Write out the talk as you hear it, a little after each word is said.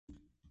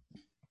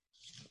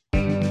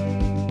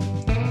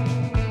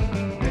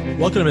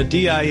Welcome to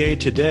DIA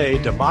Today,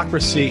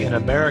 Democracy in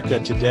America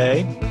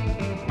Today.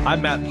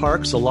 I'm Matt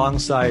Parks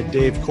alongside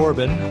Dave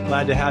Corbin.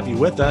 Glad to have you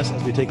with us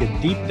as we take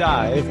a deep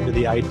dive into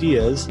the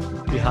ideas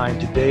behind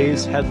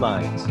today's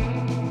headlines.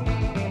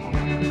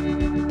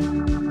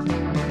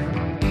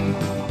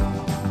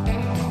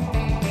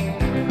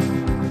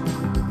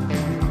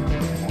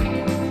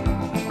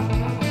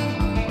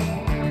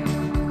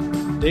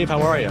 Dave,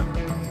 how are you?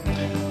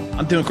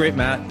 I'm doing great,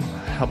 Matt.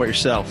 How about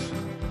yourself?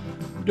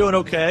 I'm doing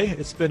okay.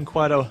 It's been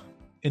quite a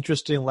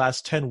interesting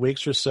last 10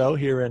 weeks or so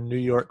here in New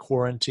York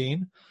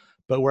quarantine,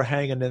 but we're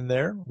hanging in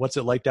there. What's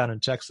it like down in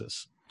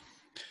Texas?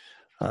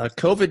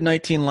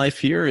 COVID-19 life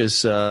here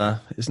is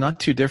not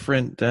too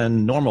different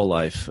than normal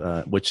life,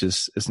 which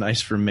is nice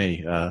for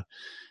me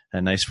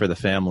and nice for the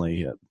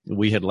family.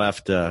 We had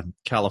left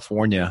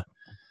California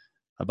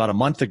about a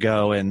month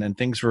ago, and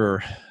things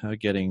were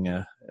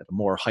getting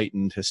more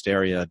heightened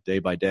hysteria day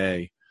by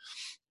day,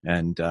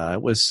 and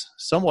it was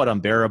somewhat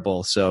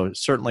unbearable. So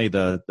certainly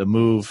the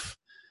move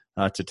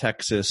to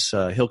Texas,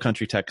 Hill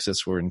Country,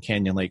 Texas. We're in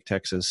Canyon Lake,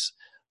 Texas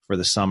for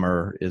the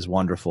summer is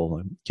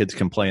wonderful. Kids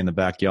can play in the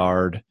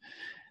backyard.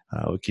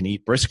 We can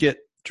eat brisket,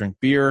 drink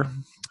beer,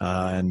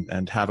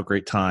 and have a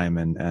great time.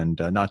 And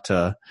not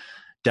to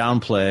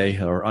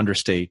downplay or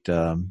understate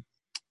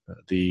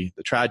the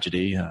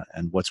tragedy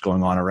and what's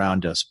going on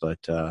around us,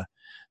 but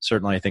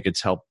certainly I think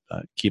it's helped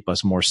keep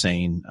us more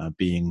sane,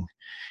 being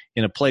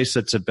in a place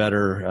that's a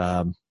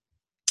better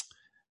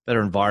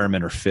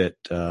environment or fit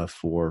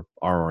for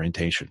our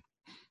orientation.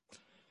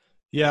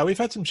 Yeah, we've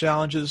had some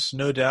challenges,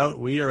 no doubt.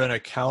 We are in a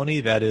county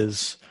that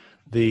is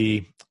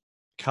the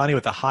county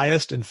with the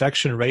highest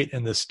infection rate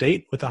in the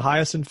state, with the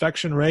highest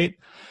infection rate,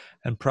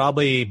 and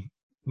probably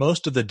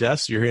most of the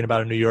deaths you're hearing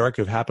about in New York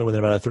have happened within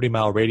about a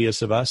 30-mile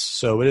radius of us.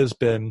 So it has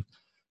been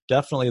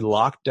definitely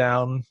locked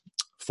down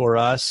for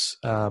us.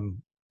 I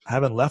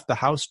haven't left the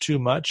house too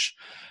much.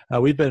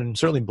 We've been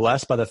certainly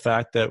blessed by the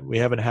fact that we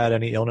haven't had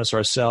any illness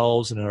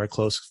ourselves and in our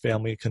close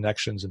family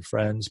connections and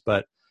friends,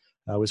 but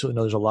we certainly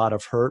know there's a lot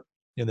of hurt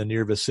in the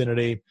near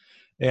vicinity.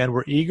 And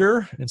we're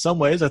eager in some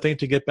ways, I think,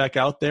 to get back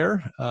out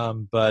there,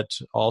 but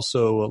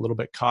also a little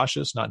bit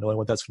cautious, not knowing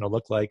what that's going to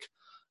look like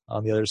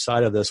on the other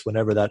side of this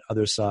whenever that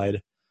other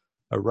side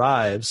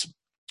arrives.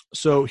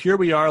 So here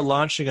we are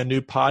launching a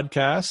new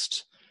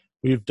podcast.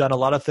 We've done a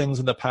lot of things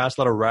in the past,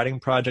 a lot of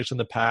writing projects in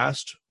the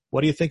past.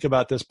 What do you think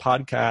about this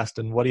podcast,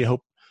 and what do you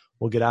hope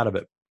we'll get out of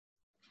it?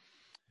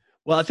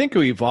 Well, I think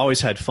we've always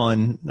had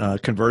fun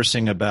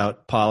conversing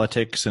about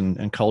politics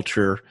and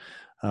culture.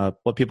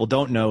 What people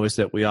don't know is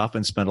that we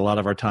often spend a lot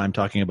of our time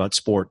talking about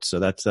sports. So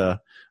that's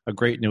a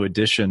great new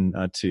addition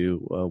to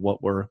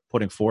what we're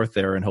putting forth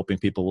there and hoping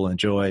people will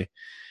enjoy.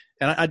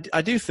 And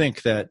I do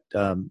think that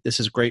this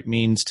is a great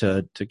means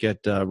to get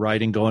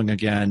writing going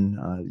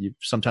again.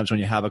 Sometimes when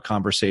you have a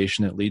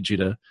conversation, it leads you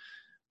to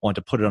want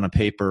to put it on a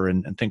paper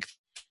and think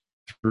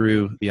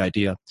through the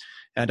idea.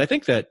 And I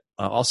think that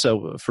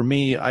also for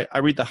me, I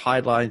read the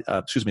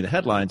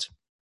headlines,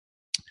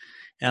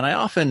 and I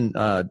often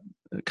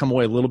come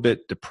away a little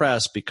bit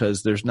depressed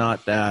because there's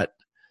not that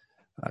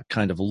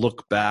kind of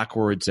look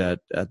backwards at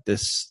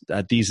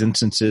these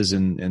instances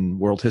in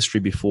world history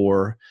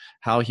before,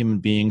 how human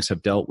beings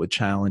have dealt with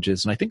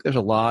challenges. And I think there's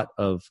a lot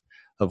of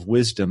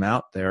wisdom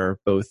out there,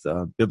 both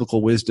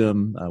biblical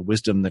wisdom,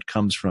 wisdom that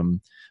comes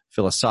from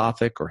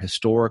philosophic or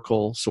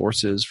historical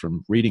sources,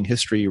 from reading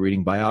history,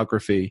 reading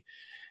biography.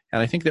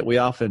 And I think that we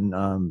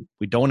often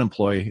we don't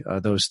employ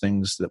those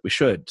things that we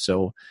should.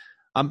 So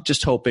I'm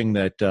just hoping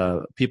that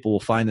people will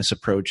find this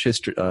approach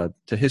to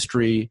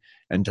history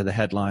and to the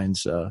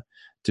headlines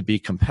to be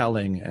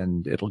compelling,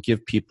 and it'll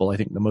give people, I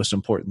think, the most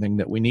important thing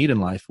that we need in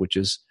life, which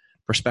is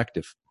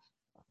perspective.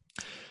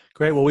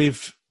 Great. Well,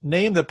 we've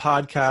named the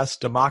podcast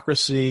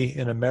Democracy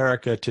in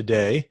America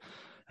Today,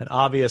 an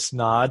obvious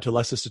nod to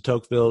Alexis de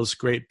Tocqueville's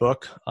great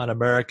book on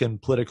American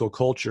political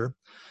culture.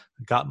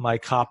 I got my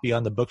copy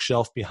on the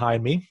bookshelf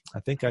behind me. I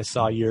think I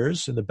saw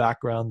yours in the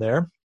background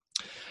there.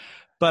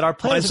 But our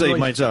plan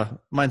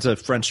mine's a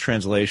French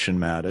translation,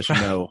 Matt, as you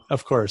know.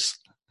 Of course.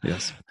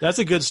 Yes. That's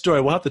a good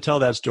story. We'll have to tell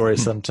that story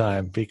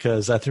sometime,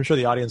 because I'm sure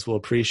the audience will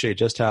appreciate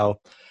just how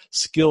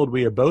skilled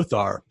we both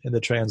are in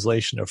the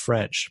translation of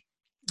French.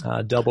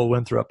 Double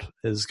Winthrop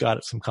has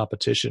got some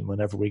competition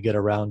whenever we get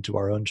around to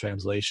our own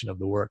translation of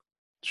the work.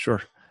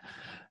 Sure.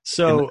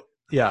 So,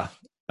 yeah.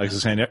 I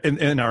was saying,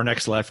 in our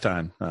next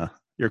lifetime,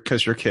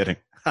 because you're kidding.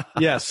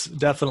 Yes,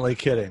 definitely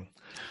kidding.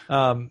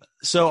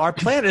 So our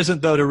plan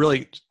isn't, though,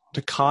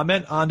 to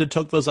comment on de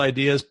Tocqueville's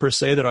ideas per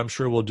se, that I'm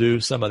sure we'll do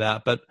some of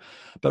that, but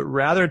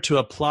rather to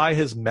apply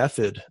his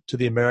method to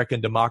the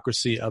American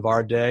democracy of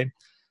our day.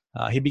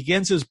 He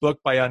begins his book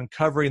by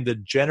uncovering the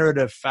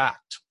generative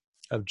fact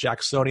of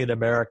Jacksonian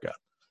America,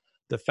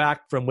 the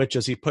fact from which,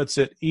 as he puts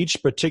it,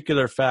 each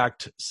particular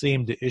fact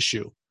seemed to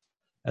issue.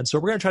 And so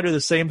we're going to try to do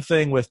the same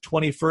thing with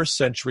 21st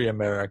century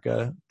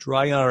America,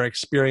 drawing on our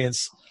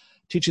experience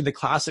teaching the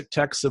classic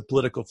texts of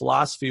political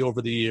philosophy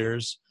over the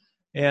years.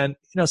 And,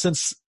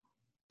 since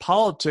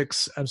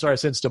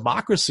since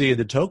democracy in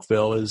de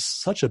Tocqueville is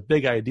such a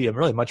big idea,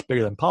 really much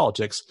bigger than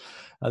politics,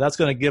 that's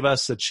going to give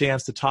us a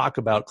chance to talk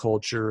about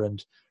culture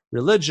and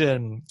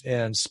religion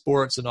and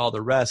sports and all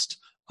the rest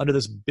under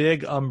this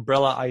big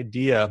umbrella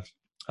idea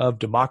of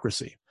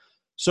democracy.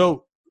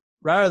 So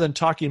rather than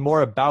talking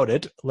more about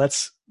it,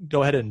 let's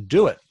go ahead and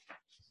do it.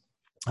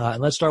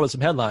 And let's start with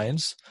some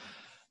headlines.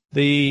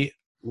 The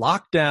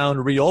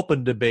lockdown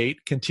reopen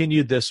debate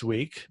continued this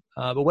week.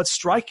 But what's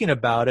striking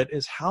about it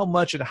is how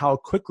much and how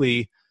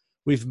quickly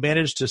we've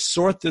managed to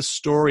sort this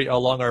story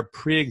along our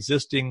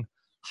pre-existing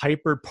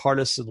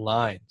hyper-partisan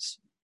lines.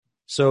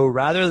 So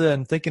rather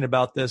than thinking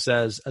about this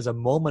as a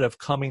moment of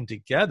coming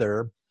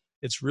together,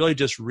 it's really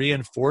just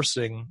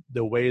reinforcing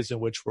the ways in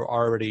which we're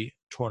already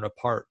torn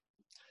apart.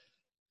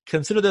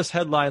 Consider this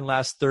headline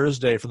last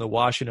Thursday from the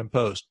Washington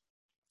Post.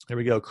 Here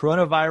we go.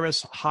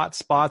 Coronavirus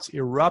hotspots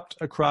erupt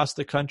across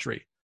the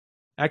country.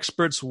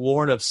 Experts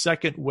warn of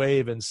second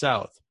wave in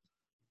South.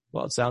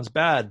 Well, it sounds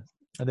bad.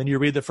 And then you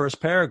read the first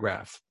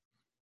paragraph.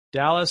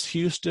 Dallas,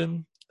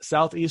 Houston,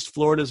 Southeast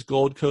Florida's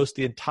Gold Coast,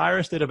 the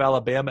entire state of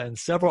Alabama, and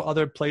several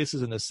other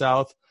places in the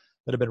South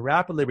that have been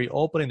rapidly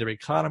reopening their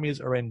economies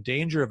are in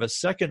danger of a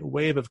second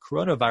wave of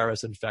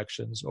coronavirus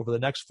infections over the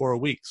next 4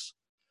 weeks,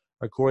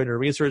 according to a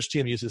research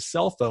team that uses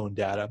cell phone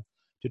data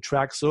to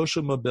track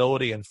social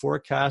mobility and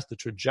forecast the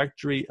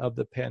trajectory of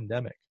the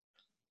pandemic.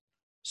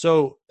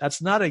 So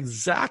that's not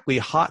exactly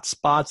hot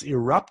spots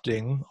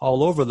erupting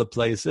all over the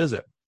place, is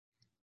it?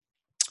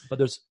 But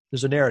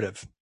there's a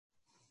narrative.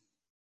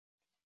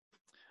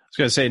 I was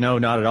going to say, no,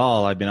 not at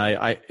all. I mean,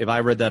 if I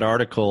read that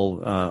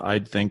article,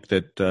 I'd think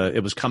that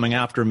it was coming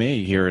after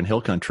me here in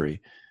Hill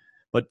Country.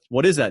 But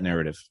what is that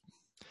narrative?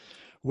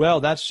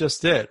 Well, that's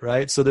just it,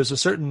 right? So there's a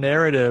certain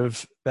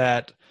narrative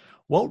that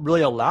won't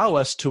really allow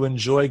us to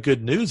enjoy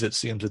good news, it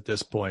seems, at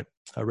this point.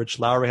 Rich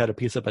Lowry had a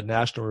piece up at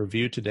National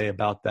Review today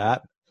about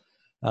that.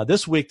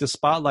 This week, the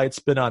spotlight's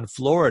been on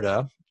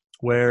Florida,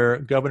 where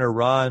Governor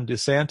Ron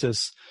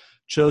DeSantis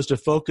chose to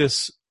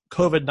focus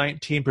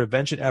COVID-19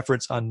 prevention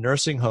efforts on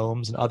nursing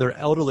homes and other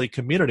elderly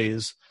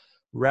communities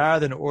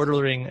rather than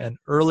ordering an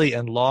early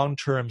and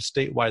long-term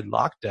statewide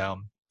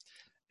lockdown.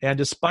 And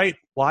despite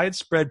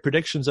widespread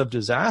predictions of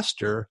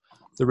disaster,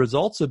 the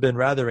results have been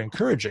rather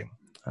encouraging.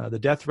 The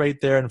death rate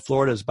there in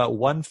Florida is about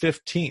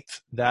 1/15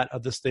 that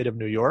of the state of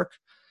New York,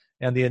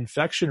 and the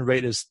infection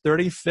rate is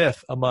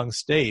 35th among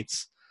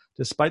states,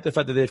 despite the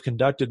fact that they've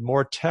conducted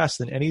more tests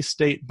than any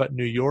state but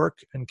New York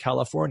and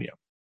California.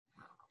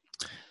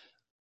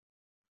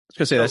 I was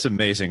going to say, that's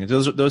amazing.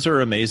 Those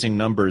are amazing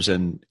numbers.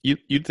 And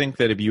you'd think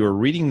that if you were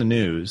reading the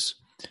news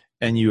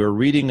and you were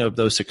reading of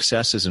those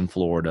successes in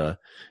Florida,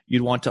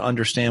 you'd want to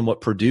understand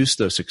what produced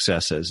those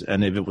successes.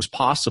 And if it was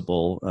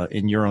possible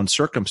in your own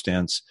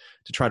circumstance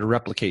to try to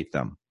replicate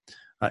them.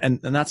 And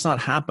that's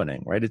not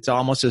happening, right? It's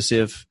almost as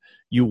if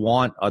you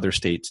want other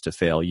states to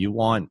fail. You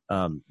want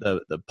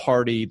the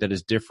party that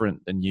is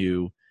different than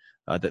you,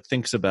 that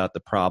thinks about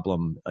the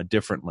problem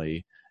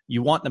differently.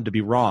 You want them to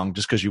be wrong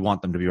just because you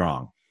want them to be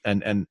wrong.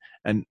 And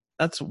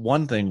that's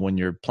one thing when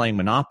you're playing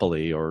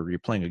Monopoly or you're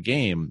playing a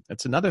game.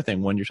 It's another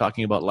thing when you're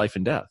talking about life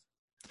and death.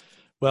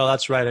 Well,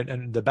 that's right.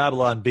 And the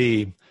Babylon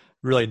Bee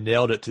really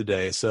nailed it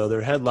today. So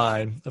their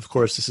headline, of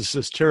course, this is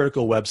a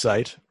satirical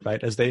website,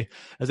 right? As they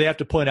have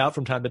to point out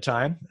from time to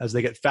time, as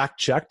they get fact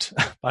checked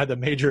by the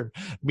major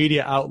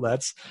media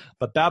outlets.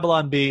 But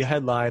Babylon Bee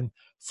headline,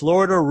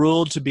 Florida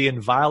ruled to be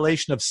in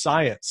violation of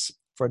science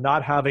for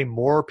not having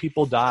more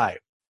people die.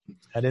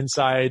 And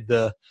inside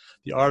the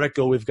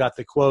article, we've got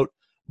the quote,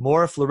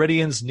 more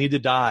Floridians need to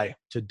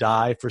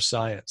die for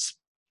science.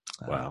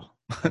 Wow.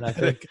 And I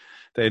think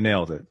they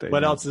nailed it.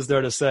 What else is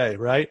there to say,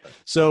 right?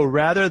 So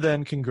rather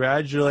than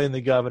congratulating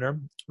the governor,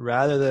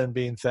 rather than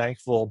being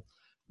thankful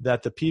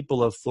that the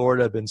people of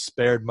Florida have been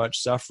spared much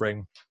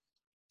suffering,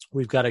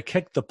 we've got to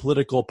kick the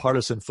political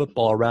partisan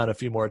football around a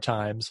few more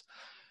times.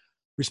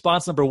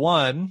 Response number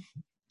one,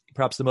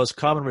 perhaps the most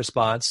common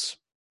response,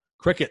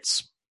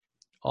 crickets.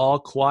 All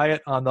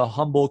quiet on the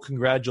humble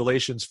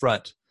congratulations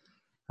front.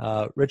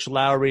 Rich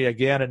Lowry,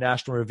 again at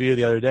National Review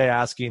the other day,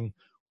 asking,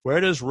 where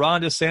does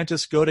Ron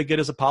DeSantis go to get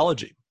his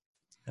apology?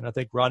 And I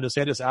think Ron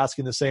DeSantis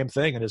asking the same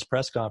thing in his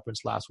press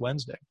conference last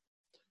Wednesday.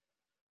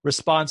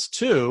 Response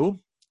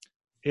two,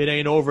 it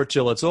ain't over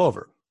till it's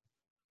over.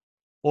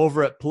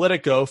 Over at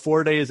Politico,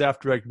 4 days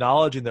after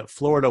acknowledging that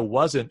Florida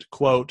wasn't,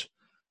 quote,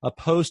 a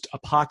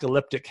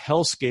post-apocalyptic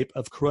hellscape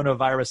of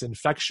coronavirus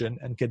infection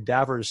and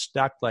cadavers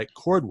stacked like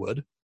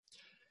cordwood,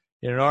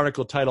 in an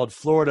article titled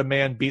Florida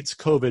Man Beats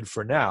COVID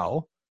for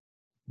Now,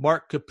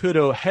 Mark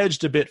Caputo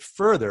hedged a bit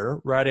further,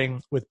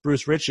 writing with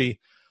Bruce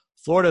Ritchie,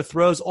 Florida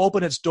throws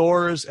open its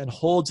doors and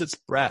holds its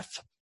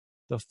breath.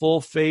 The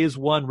full phase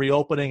one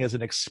reopening is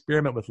an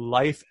experiment with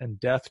life and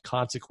death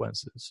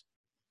consequences.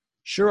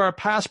 Sure, our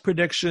past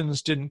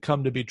predictions didn't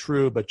come to be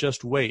true, but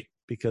just wait,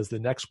 because the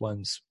next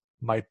ones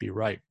might be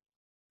right.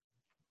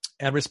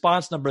 And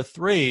response number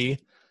three,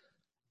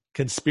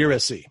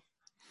 conspiracy.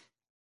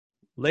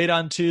 Late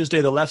on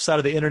Tuesday, the left side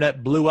of the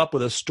internet blew up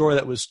with a story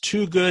that was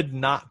too good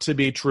not to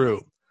be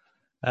true.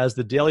 As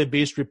the Daily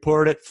Beast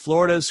reported it,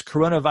 Florida's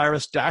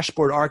coronavirus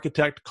dashboard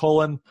architect,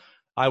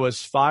 I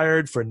was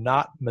fired for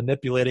not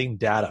manipulating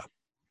data.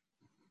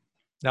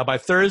 Now, by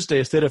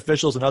Thursday, state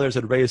officials and others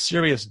had raised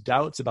serious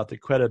doubts about the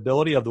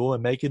credibility of the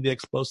woman making the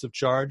explosive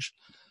charge,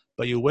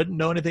 but you wouldn't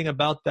know anything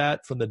about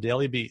that from the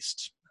Daily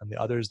Beast and the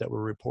others that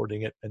were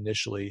reporting it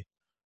initially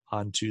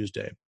on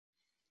Tuesday.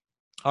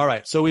 All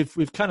right, so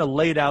we've kind of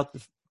laid out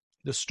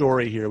the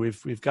story here.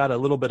 We've got a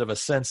little bit of a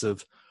sense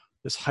of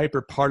this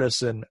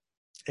hyper-partisan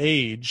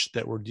age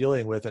that we're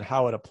dealing with and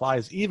how it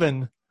applies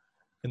even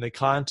in the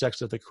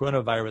context of the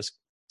coronavirus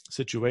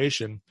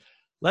situation.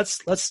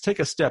 Let's take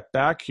a step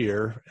back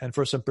here and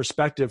for some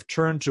perspective,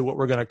 turn to what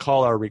we're going to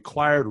call our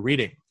required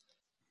reading.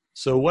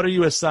 So what are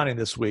you assigning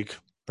this week,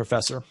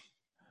 Professor?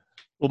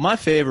 Well, my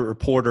favorite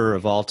reporter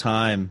of all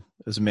time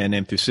is a man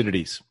named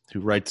Thucydides, who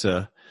writes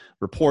a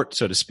report,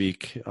 so to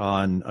speak,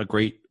 on a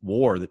great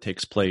war that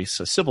takes place,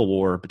 a civil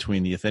war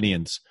between the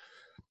Athenians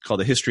called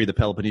The History of the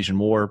Peloponnesian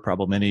War.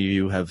 Probably many of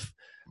you have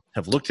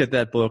looked at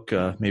that book,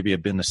 maybe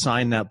have been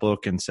assigned that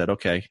book and said,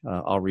 okay,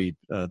 I'll read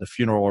the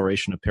funeral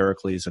oration of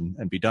Pericles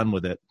and be done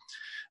with it.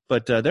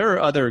 But there are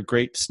other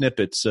great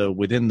snippets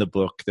within the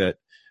book that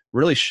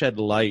really shed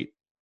light,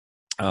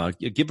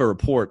 give a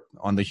report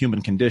on the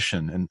human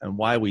condition and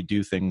why we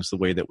do things the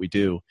way that we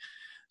do.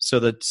 So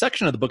the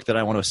section of the book that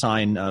I want to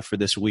assign for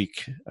this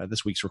week's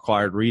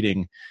required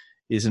reading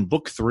is in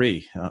Book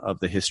 3 of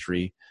the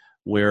history,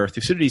 where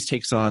Thucydides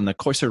takes on the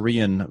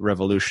Chrysorean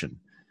Revolution.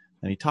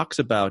 And he talks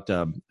about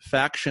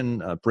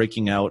faction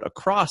breaking out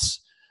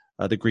across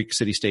the Greek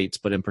city-states,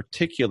 but in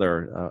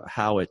particular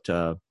how it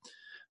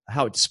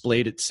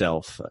displayed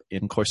itself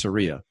in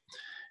Chrysorea.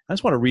 I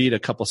just want to read a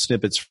couple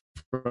snippets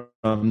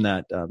from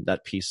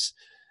that piece.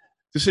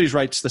 Thucydides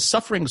writes, "The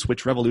sufferings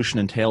which revolution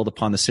entailed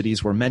upon the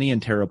cities were many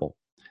and terrible.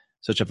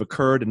 Such have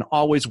occurred and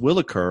always will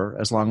occur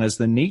as long as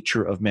the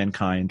nature of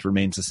mankind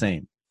remains the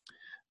same,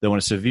 though in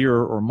a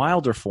severer or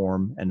milder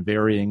form and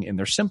varying in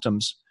their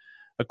symptoms,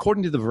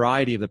 according to the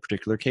variety of the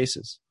particular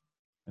cases."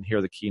 And here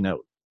are the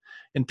keynote.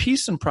 "In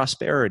peace and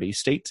prosperity,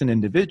 states and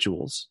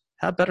individuals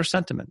have better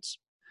sentiments,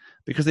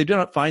 because they do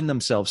not find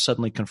themselves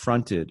suddenly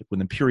confronted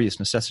with imperious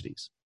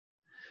necessities.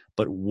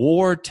 But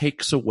war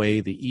takes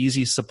away the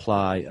easy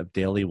supply of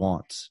daily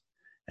wants,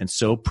 and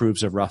so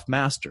proves a rough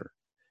master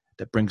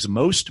that brings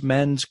most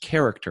men's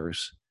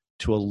characters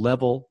to a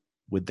level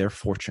with their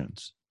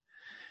fortunes."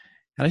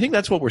 And I think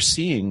that's what we're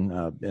seeing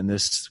in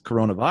this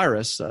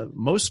coronavirus.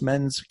 Most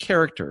men's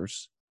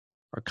characters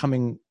are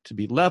coming to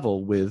be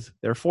level with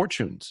their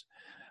fortunes,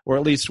 or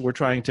at least we're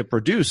trying to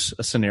produce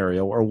a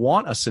scenario or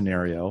want a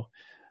scenario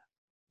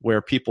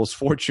where people's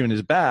fortune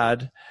is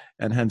bad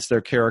and hence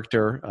their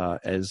character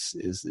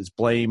is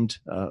blamed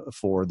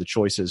for the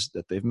choices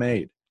that they've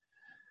made.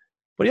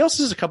 But he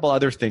also says a couple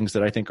other things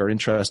that I think are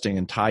interesting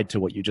and tied to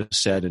what you just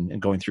said and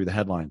going through the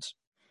headlines.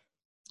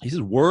 He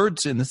says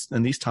words in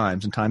these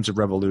times, in times of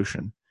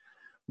revolution,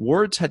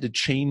 words had to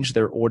change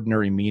their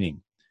ordinary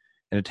meaning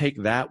and to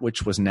take that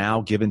which was now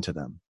given to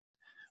them.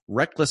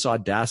 Reckless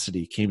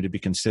audacity came to be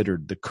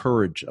considered the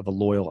courage of a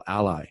loyal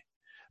ally.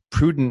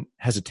 Prudent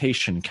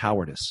hesitation,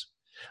 cowardice.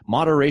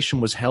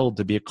 Moderation was held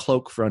to be a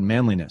cloak for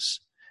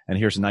unmanliness. And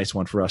here's a nice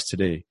one for us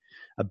today.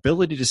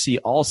 Ability to see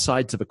all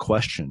sides of a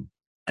question,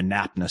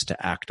 inaptness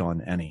to act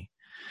on any.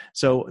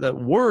 So the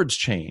words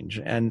change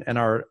and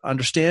our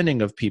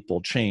understanding of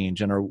people change,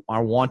 and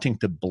our wanting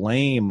to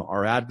blame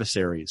our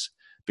adversaries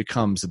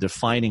becomes the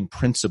defining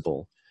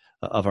principle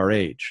of our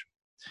age.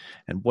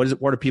 And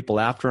what are people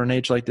after an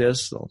age like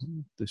this? Well,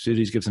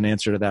 Thucydides gives an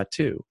answer to that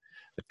too.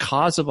 The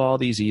cause of all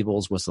these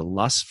evils was the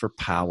lust for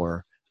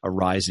power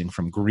arising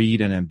from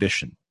greed and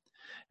ambition.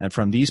 And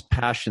from these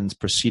passions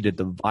proceeded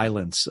the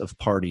violence of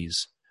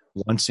parties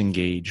once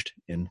engaged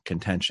in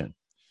contention.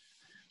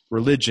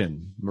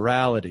 Religion,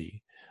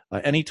 morality,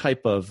 any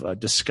type of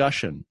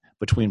discussion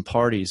between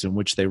parties in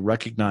which they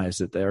recognize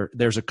that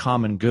there's a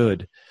common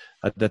good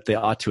that they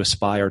ought to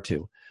aspire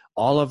to.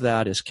 All of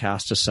that is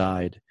cast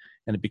aside,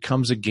 and it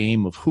becomes a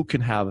game of who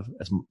can have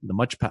as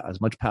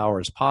much power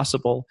as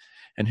possible,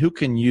 and who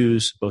can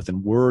use both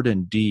in word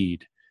and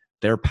deed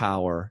their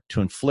power to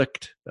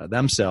inflict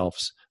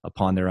themselves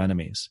upon their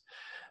enemies.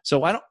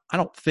 So I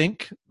don't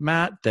think,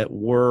 Matt, that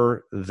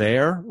we're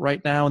there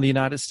right now in the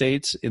United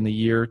States in the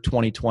year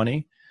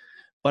 2020,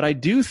 but I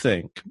do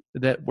think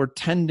that we're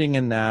tending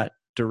in that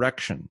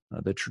direction.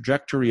 The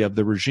trajectory of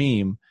the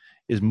regime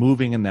is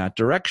moving in that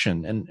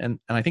direction. And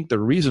I think the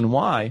reason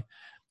why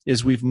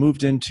is we've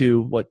moved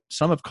into what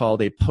some have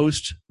called a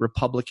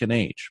post-Republican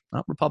age,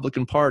 not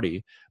Republican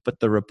Party, but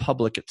the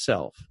Republic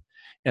itself.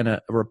 And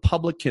a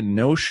Republican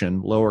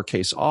notion,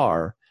 lowercase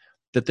r,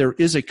 that there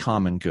is a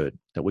common good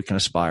that we can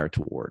aspire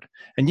toward.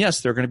 And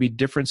yes, there are going to be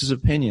differences of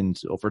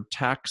opinions over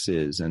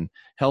taxes and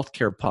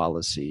healthcare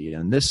policy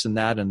and this and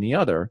that and the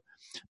other,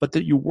 but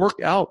that you work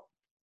out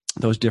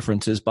those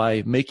differences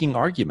by making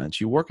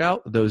arguments. You work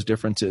out those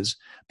differences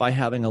by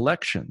having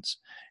elections.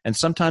 And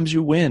sometimes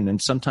you win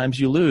and sometimes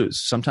you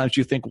lose. Sometimes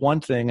you think one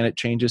thing and it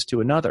changes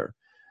to another.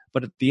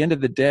 But at the end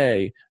of the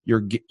day,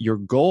 your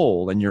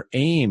goal and your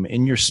aim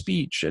in your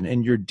speech and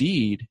in your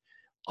deed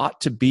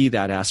ought to be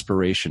that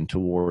aspiration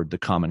toward the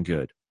common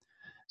good.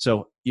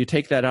 So you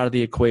take that out of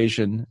the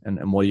equation,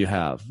 and what do you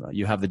have?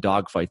 You have the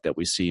dogfight that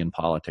we see in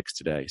politics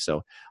today.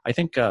 So I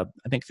think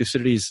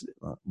Thucydides,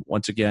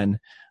 once again,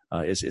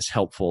 is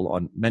helpful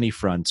on many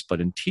fronts,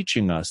 but in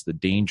teaching us the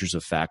dangers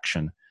of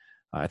faction,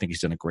 I think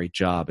he's done a great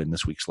job in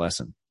this week's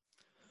lesson.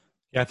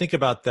 Yeah, I think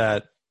about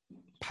that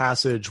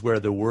passage where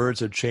the words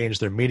have changed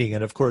their meaning.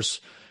 And of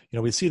course,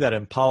 we see that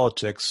in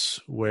politics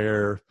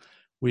where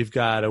we've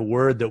got a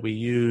word that we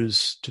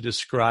use to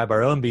describe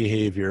our own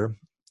behavior,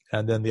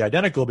 and then the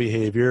identical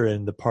behavior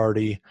in the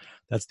party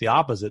that's the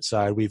opposite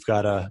side, we've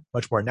got a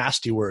much more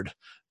nasty word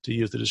to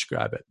use to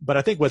describe it. But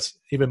I think what's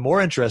even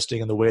more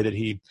interesting in the way that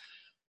he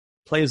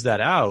plays that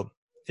out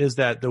is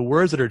that the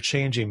words that are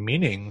changing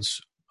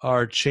meanings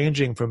are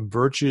changing from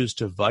virtues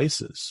to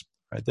vices.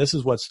 Right? This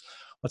is what's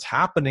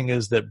happening,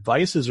 is that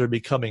vices are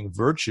becoming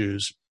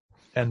virtues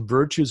and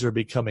virtues are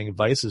becoming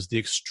vices. The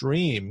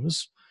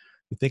extremes,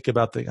 you think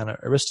about the kind of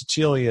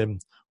Aristotelian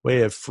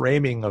way of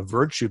framing a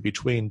virtue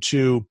between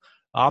two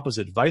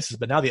opposite vices,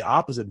 but now the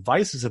opposite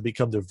vices have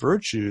become the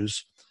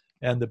virtues,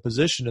 and the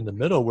position in the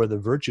middle where the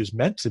virtue is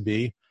meant to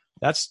be,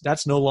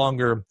 that's no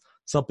longer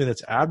something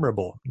that's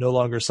admirable, no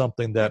longer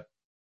something that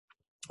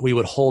we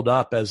would hold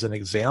up as an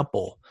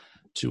example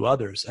to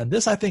others. And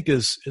this, I think,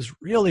 is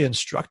really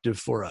instructive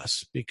for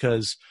us,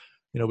 because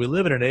we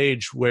live in an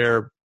age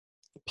where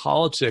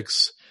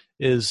politics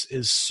is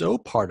so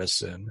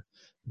partisan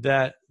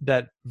that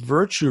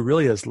virtue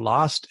really has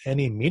lost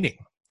any meaning.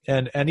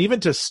 And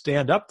even to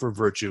stand up for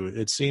virtue,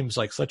 it seems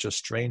like such a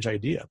strange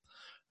idea,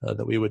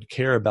 that we would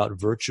care about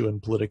virtue in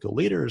political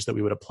leaders, that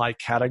we would apply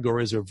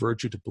categories of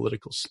virtue to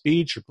political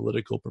speech or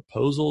political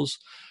proposals,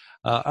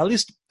 at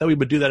least that we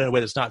would do that in a way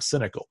that's not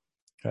cynical.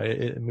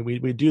 Right? I mean,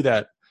 we do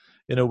that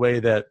in a way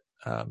that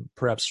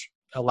perhaps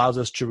allows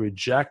us to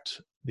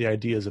reject the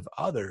ideas of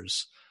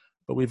others,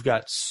 but we've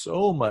got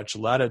so much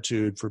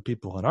latitude for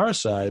people on our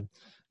side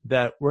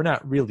that we're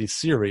not really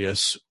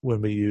serious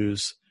when we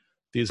use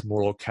these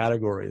moral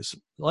categories.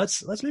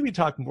 Let's maybe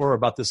talk more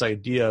about this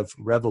idea of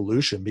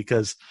revolution,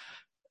 because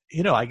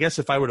I guess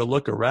if I were to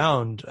look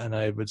around and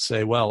I would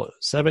say, well,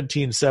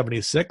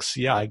 1776,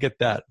 yeah, I get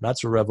that.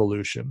 That's a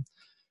revolution.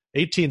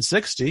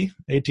 1860,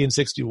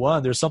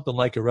 1861, there's something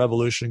like a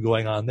revolution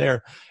going on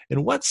there.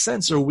 In what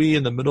sense are we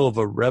in the middle of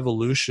a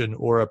revolution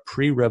or a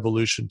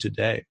pre-revolution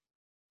today?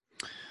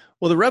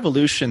 Well, the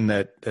revolution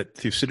that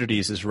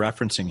Thucydides is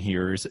referencing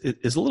here is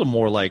a little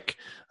more like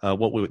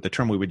the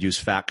term we would use,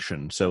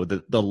 faction. So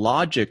the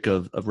logic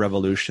of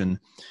revolution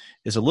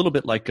is a little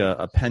bit like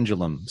a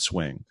pendulum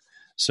swing.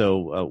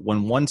 So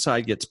when one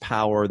side gets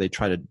power, they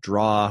try to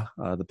draw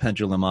the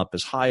pendulum up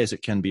as high as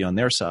it can be on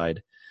their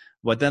side,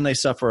 but then they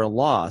suffer a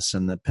loss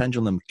and the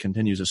pendulum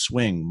continues to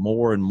swing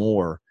more and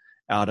more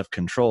out of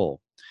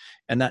control.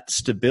 And that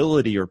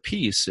stability or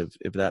peace,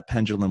 if that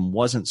pendulum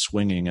wasn't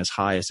swinging as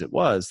high as it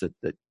was,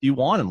 that you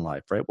want in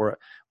life, right? Where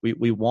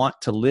we want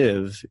to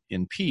live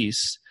in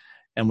peace,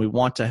 and we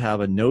want to have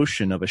a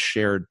notion of a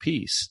shared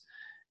peace.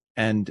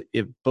 And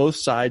if both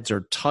sides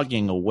are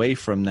tugging away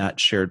from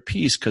that shared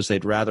peace because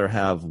they'd rather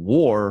have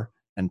war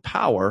and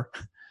power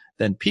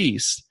than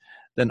peace,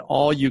 then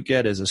all you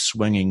get is a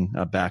swinging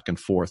back and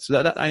forth.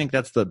 So I think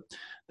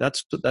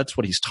that's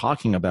what he's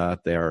talking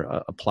about there,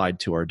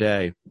 applied to our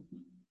day.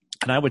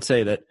 And I would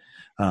say that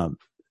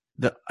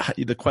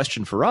the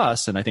question for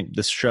us, and I think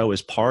this show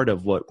is part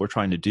of what we're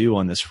trying to do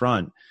on this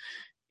front,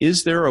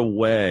 is there a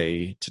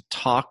way to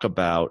talk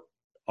about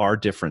our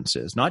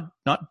differences, not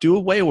do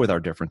away with our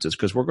differences,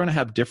 because we're going to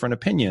have different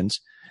opinions.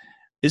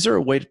 Is there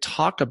a way to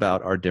talk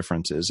about our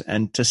differences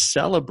and to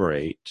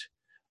celebrate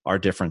our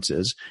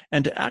differences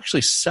and to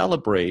actually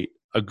celebrate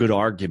a good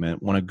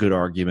argument when a good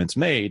argument's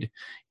made,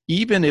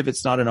 even if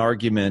it's not an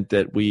argument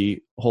that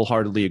we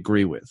wholeheartedly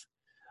agree with?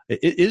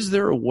 Is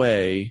there a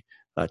way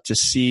to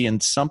see in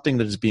something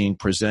that is being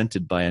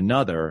presented by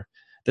another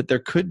that there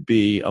could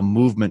be a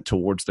movement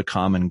towards the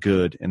common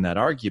good in that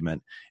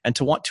argument, and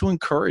to want to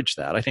encourage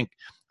that?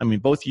 I mean,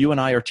 both you and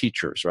I are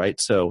teachers,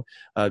 right? So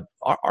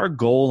our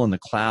goal in the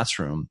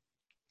classroom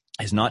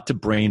is not to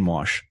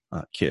brainwash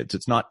kids.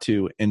 It's not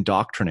to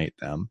indoctrinate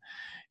them.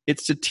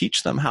 It's to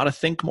teach them how to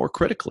think more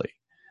critically.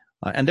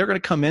 And they're going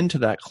to come into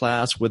that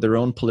class with their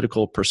own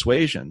political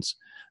persuasions.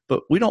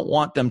 But we don't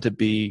want them to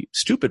be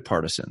stupid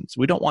partisans.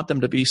 We don't want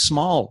them to be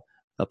small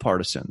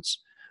partisans.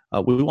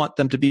 We want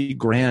them to be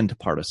grand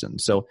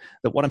partisans. So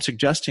what I'm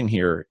suggesting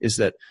here is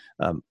that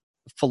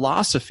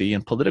philosophy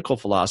and political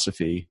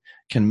philosophy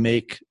can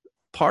make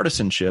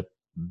partisanship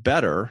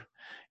better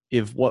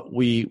if what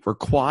we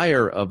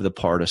require of the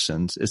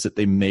partisans is that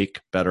they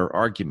make better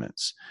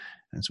arguments.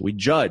 And so we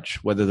judge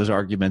whether those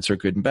arguments are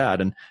good and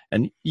bad.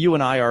 And you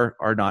and I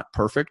are not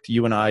perfect.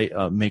 You and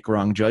I make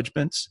wrong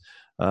judgments.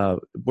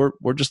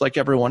 We're just like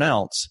everyone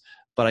else.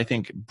 But I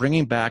think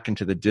bringing back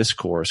into the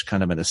discourse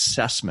kind of an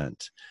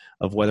assessment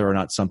of whether or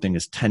not something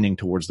is tending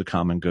towards the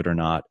common good or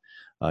not,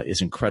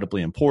 is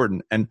incredibly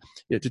important. And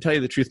to tell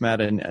you the truth,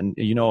 Matt, and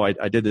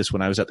I did this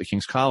when I was at the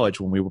King's College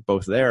when we were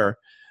both there.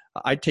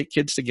 I'd take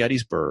kids to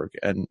Gettysburg,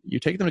 and you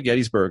take them to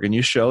Gettysburg and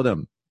you show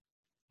them,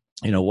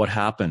 what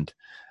happened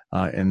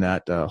in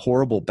that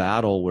horrible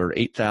battle where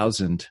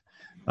 8,000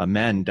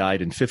 men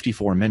died in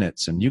 54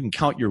 minutes. And you can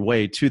count your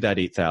way to that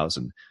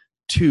 8,000.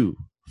 2,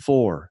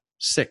 4,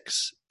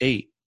 6,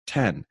 8,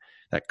 10.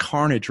 That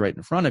carnage right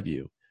in front of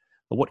you.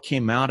 But what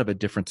came out of a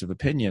difference of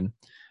opinion,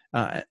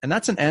 and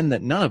that's an end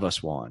that none of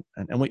us want.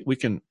 And we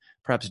can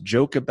perhaps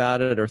joke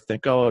about it or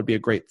think, oh, it'd be a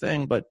great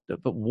thing. But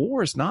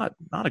war is not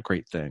a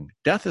great thing.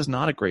 Death is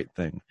not a great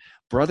thing.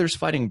 Brothers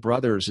fighting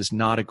brothers is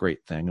not a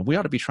great thing. And we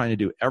ought to be trying to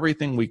do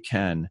everything we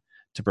can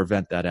to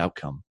prevent that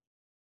outcome.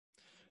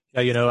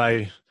 Yeah,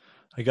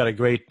 I got a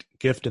great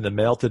gift in the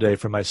mail today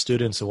from my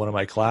students in one of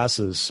my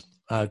classes.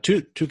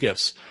 Two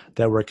gifts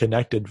that were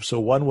connected. So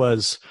one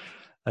was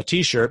a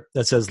T-shirt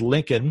that says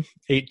Lincoln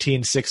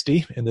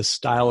 1860 in the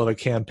style of a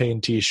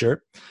campaign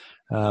T-shirt.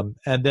 And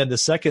then the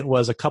second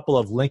was a couple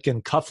of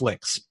Lincoln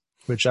cufflinks,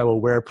 which I will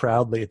wear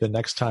proudly the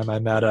next time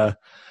I'm at a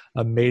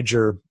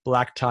major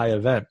black tie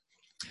event.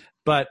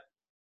 But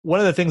one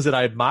of the things that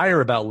I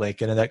admire about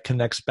Lincoln, and that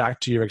connects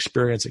back to your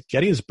experience at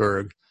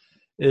Gettysburg,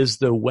 is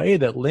the way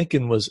that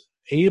Lincoln was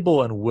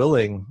able and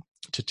willing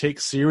to take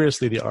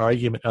seriously the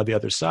argument of the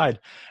other side.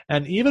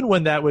 And even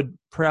when that would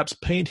perhaps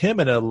paint him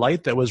in a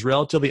light that was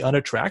relatively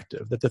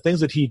unattractive, that the things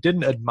that he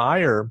didn't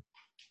admire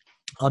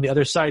on the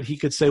other side, he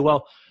could say,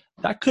 well,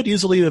 that could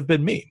easily have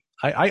been me.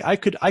 I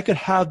could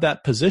have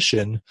that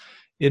position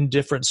in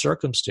different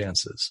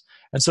circumstances.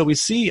 And so we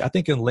see, I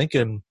think in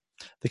Lincoln,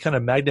 the kind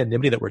of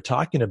magnanimity that we're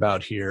talking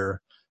about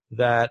here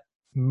that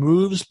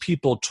moves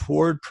people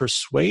toward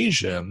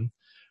persuasion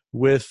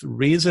with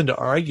reasoned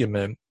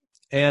argument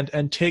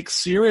and takes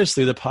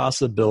seriously the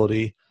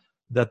possibility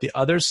that the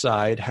other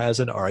side has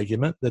an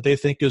argument that they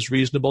think is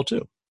reasonable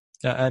too.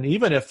 And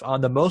even if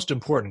on the most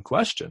important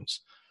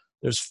questions,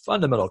 there's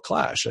fundamental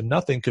clash and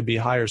nothing could be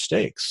higher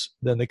stakes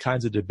than the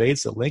kinds of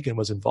debates that Lincoln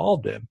was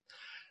involved in.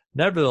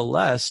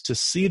 Nevertheless, to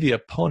see the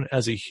opponent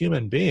as a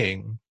human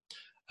being,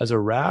 as a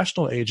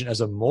rational agent, as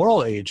a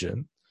moral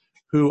agent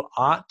who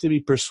ought to be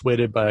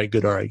persuaded by a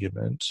good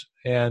argument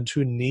and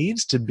who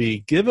needs to be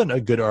given a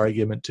good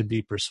argument to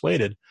be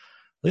persuaded,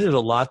 I think there's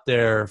a lot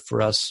there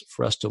for us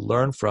to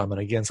learn from.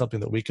 And again, something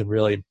that we can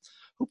really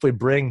hopefully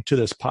bring to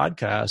this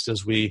podcast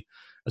as we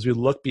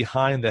look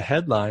behind the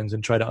headlines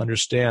and try to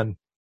understand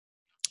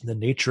the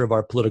nature of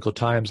our political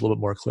times a little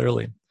bit more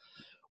clearly.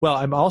 Well,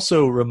 I'm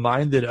also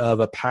reminded of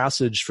a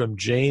passage from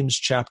James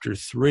chapter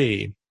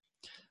 3,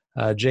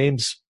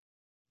 James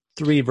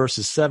 3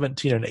 verses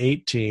 17 and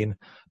 18.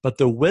 But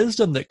the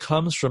wisdom that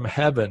comes from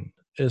heaven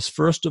is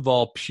first of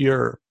all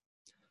pure,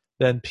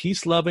 then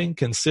peace-loving,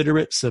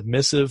 considerate,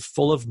 submissive,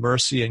 full of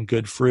mercy and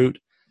good fruit,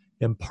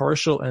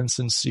 impartial and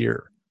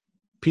sincere.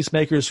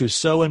 Peacemakers who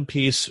sow in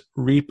peace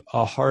reap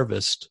a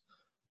harvest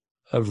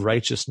of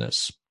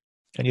righteousness.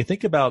 And you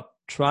think about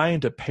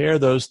trying to pair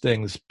those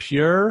things,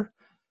 pure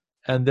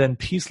and then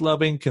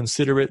peace-loving,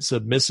 considerate,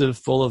 submissive,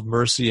 full of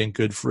mercy and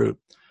good fruit.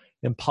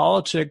 In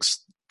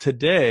politics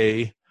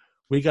today,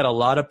 we got a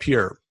lot of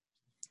pure,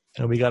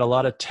 and we got a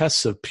lot of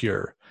tests of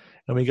pure.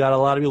 And we got a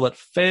lot of people that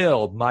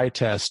failed my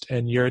test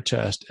and your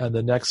test and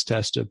the next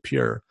test of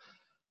pure.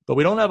 But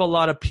we don't have a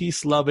lot of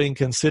peace-loving,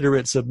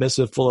 considerate,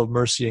 submissive, full of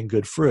mercy and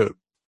good fruit.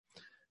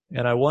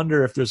 And I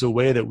wonder if there's a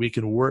way that we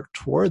can work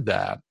toward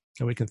that.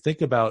 And we can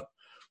think about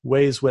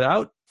ways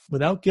without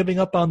giving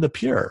up on the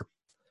pure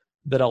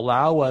that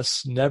allow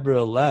us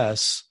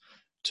nevertheless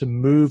to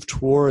move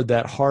toward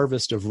that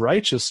harvest of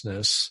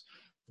righteousness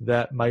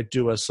that might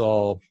do us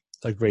all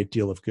a great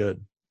deal of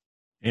good.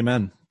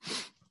 Amen.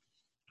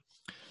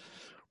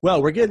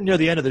 Well, we're getting near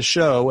the end of the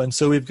show, and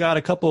so we've got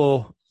a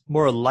couple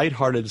more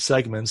lighthearted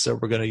segments that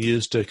we're going to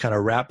use to kind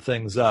of wrap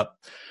things up.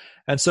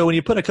 And so when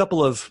you put a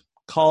couple of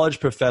college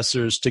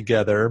professors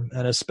together,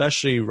 and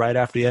especially right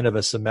after the end of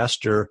a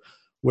semester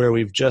where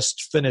we've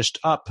just finished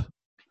up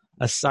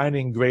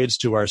assigning grades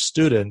to our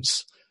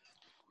students,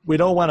 we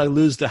don't want to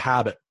lose the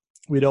habit.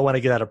 We don't want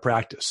to get out of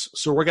practice.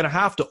 So we're going to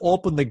have to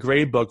open the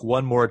grade book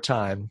one more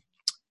time.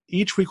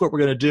 Each week what we're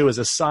going to do is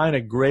assign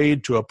a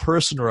grade to a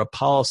person or a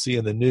policy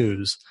in the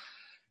news.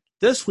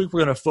 This week,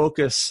 we're going to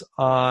focus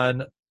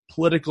on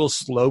political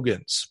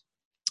slogans,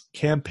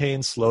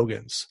 campaign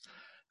slogans.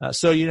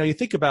 So, you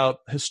think about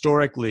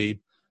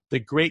historically the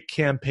great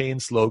campaign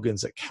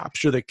slogans that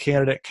capture the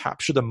candidate,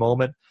 capture the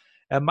moment,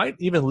 and might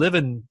even live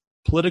in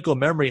political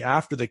memory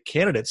after the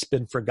candidate's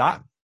been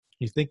forgotten.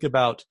 You think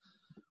about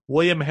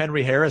William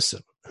Henry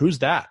Harrison. Who's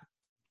that?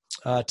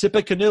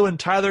 Tippecanoe and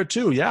Tyler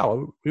too. Yeah,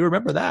 we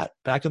remember that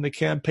back in the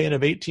campaign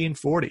of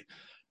 1840.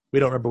 We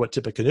don't remember what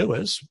Tippecanoe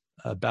is,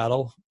 a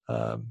battle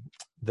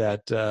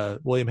that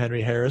William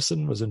Henry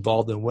Harrison was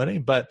involved in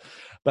winning. But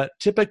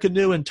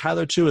Tippecanoe and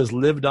Tyler too has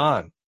lived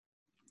on.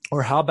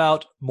 Or how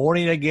about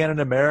Morning Again in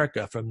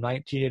America from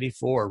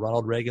 1984,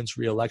 Ronald Reagan's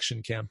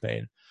re-election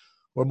campaign?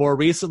 Or more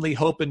recently,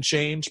 Hope and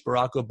Change,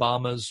 Barack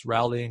Obama's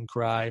rallying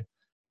cry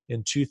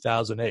in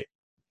 2008.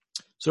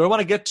 So I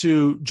want to get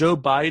to Joe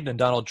Biden and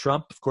Donald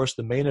Trump, of course,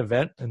 the main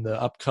event in the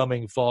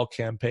upcoming fall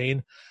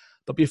campaign.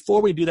 But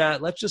before we do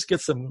that, let's just get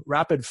some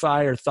rapid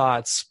fire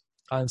thoughts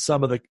on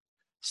some of the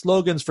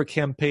slogans for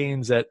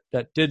campaigns that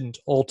didn't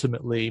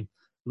ultimately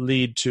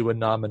lead to a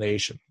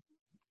nomination.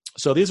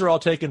 So these are all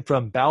taken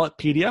from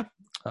Ballotpedia,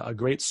 a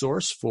great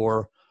source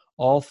for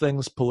all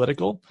things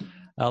political.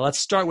 Let's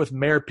start with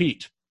Mayor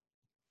Pete.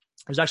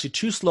 There's actually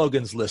 2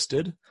 slogans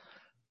listed.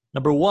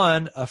 Number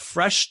 1, a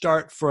fresh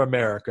start for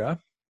America.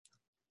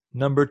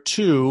 Number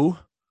 2,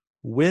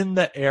 win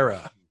the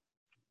era.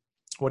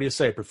 What do you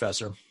say,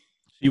 Professor?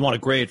 You want a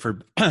grade for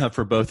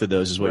for both of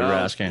those is what you're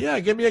asking. Yeah,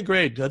 give me a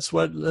grade. That's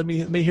what. Let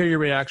me hear your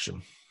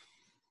reaction.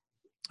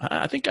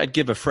 I think I'd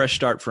give a fresh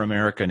start for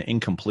America an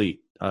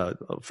incomplete. A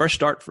fresh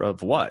start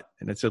of what?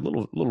 And it's a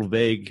little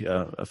vague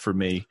for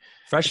me.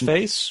 Fresh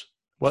face?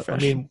 What?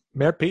 Fresh. I mean,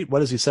 Mayor Pete,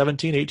 what is he,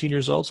 17, 18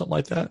 years old, something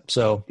like that?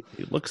 So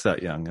he looks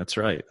that young. That's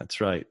right.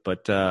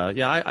 But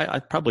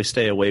I'd probably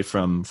stay away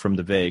from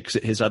the vague.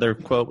 His other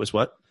quote was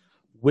what?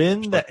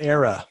 Win the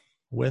era.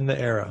 Win the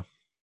era.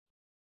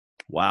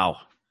 Wow.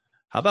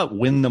 How about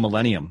win the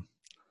millennium?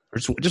 Or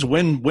just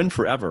win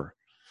forever.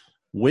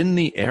 Win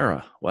the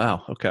era.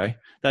 Wow. Okay.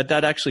 That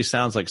actually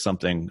sounds like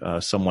something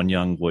someone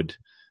young would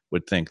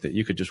think, that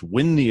you could just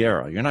win the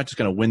era. You're not just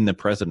going to win the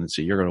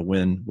presidency. You're going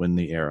to win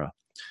the era.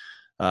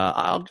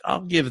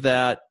 I'll give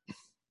that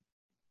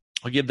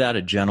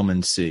a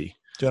gentleman C.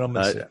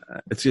 Gentleman C.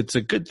 It's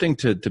a good thing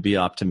to be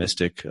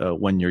optimistic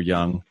when you're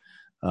young,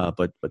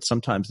 but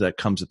sometimes that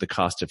comes at the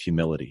cost of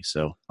humility.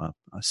 So a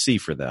C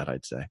for that,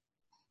 I'd say.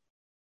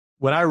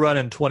 When I run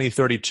in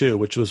 2032,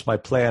 which was my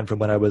plan from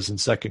when I was in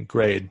second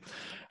grade,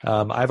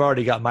 I've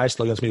already got my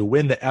slogan. It's going to be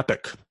win the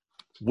epic.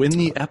 Win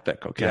the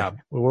epic. Okay. Yeah.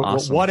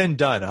 Awesome. One and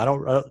done.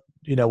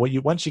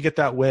 Once you get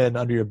that win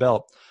under your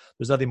belt,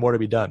 there's nothing more to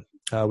be done.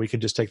 We can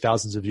just take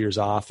thousands of years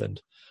off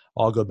and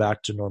all go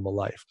back to normal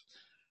life.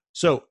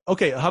 So,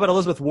 okay, how about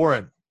Elizabeth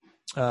Warren?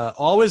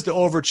 Always the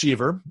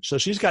overachiever. So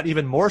she's got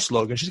even more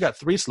slogans. She's got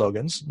 3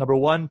 slogans. Number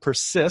 1,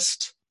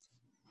 persist.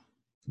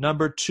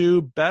 Number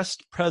 2,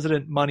 best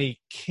president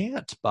money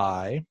can't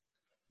buy.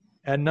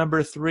 And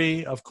number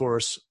 3, of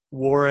course,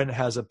 Warren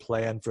has a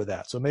plan for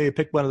that. So maybe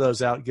pick one of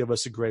those out and give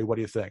us a grade. What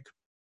do you think?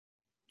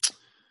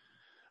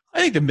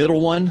 I think the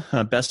middle one,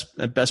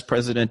 best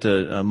president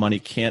money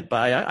can't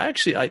buy. I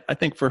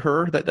think for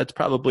her that's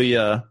probably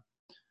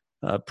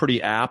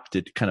pretty apt.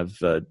 It kind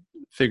of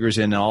figures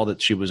in all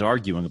that she was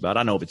arguing about. I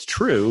don't know if it's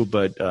true,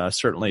 but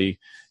certainly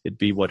it'd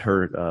be what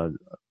her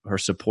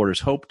supporters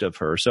hoped of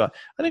her. So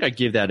I think I'd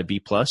give that a B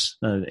plus,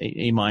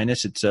 A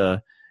minus. It's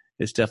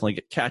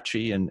definitely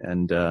catchy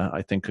and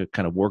I think it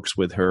kind of works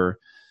with her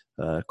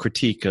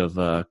critique of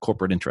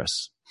corporate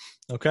interests.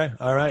 Okay.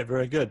 All right.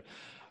 Very good.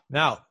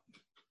 Now,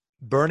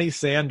 Bernie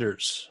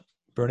Sanders.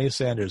 I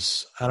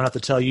don't have to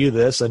tell you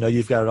this. I know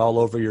you've got it all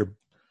over your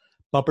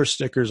bumper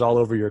stickers, all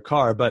over your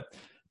car, but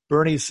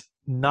Bernie's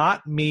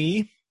not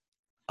me,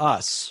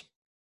 us.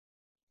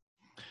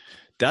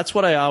 That's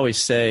what I always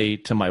say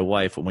to my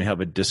wife when we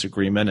have a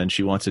disagreement and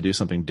she wants to do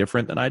something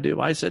different than I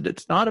do. I said,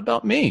 it's not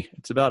about me.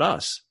 It's about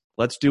us.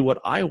 Let's do what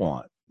I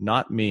want,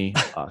 not me,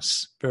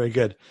 us. Very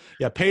good.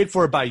 Yeah, paid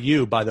for by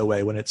you, by the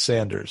way, when it's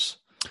Sanders.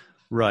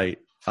 Right.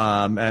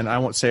 And I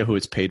won't say who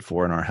it's paid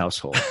for in our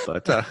household,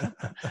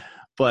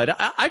 but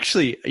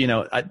actually,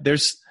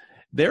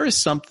 there is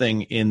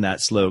something in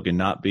that slogan,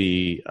 not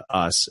be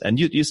us. And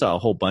you saw a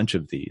whole bunch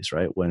of these,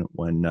 right?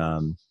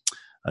 When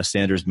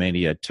Sanders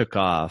Mania took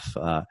off,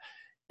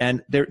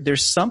 and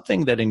there's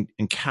something that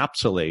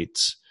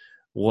encapsulates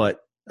what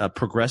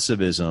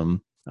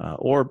progressivism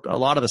or a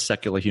lot of the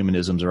secular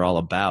humanisms are all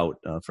about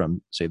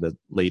from, say, the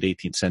late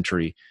 18th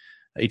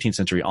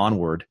century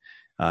onward.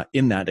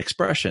 In that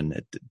expression,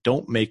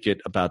 don't make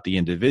it about the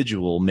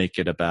individual, make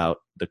it about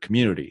the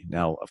community.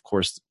 Now, of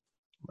course,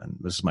 and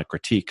this is my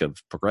critique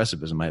of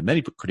progressivism, I have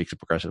many critiques of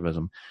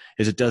progressivism,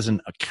 is it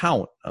doesn't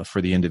account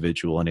for the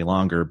individual any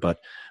longer. But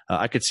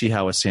I could see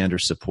how a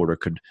Sanders supporter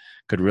could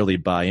really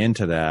buy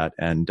into that.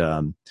 And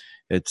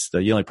it's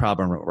the only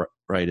problem,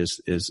 right,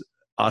 is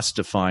us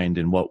defined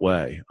in what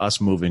way,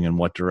 us moving in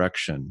what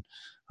direction.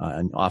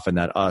 And often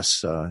that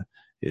us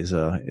is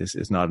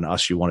not an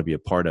us you want to be a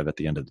part of at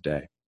the end of the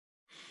day.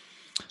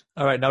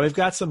 All right, now we've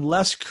got some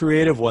less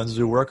creative ones as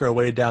we work our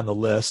way down the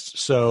list.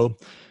 So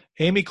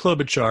Amy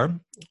Klobuchar,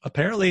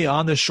 apparently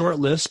on the short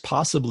list,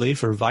 possibly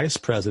for vice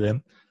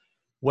president,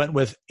 went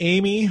with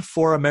Amy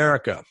for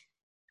America.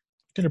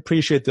 You can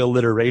appreciate the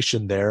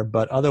alliteration there,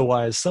 but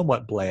otherwise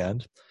somewhat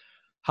bland.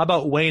 How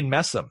about Wayne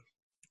Messam?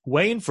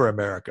 Wayne for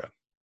America.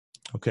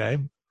 Okay,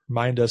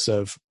 remind us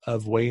of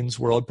Wayne's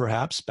World,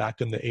 perhaps,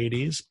 back in the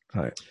 80s.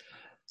 Right.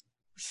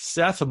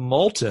 Seth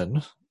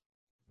Moulton,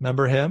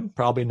 remember him?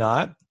 Probably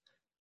not.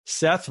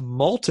 Seth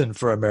Moulton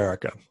for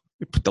America.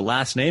 You put the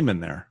last name in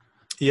there.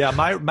 Yeah,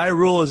 my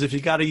rule is if you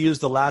got to use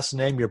the last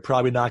name, you're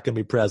probably not going to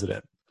be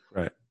president.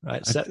 Right.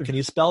 Seth, can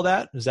you spell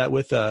that? Is that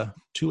with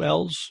 2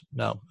 L's?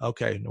 No.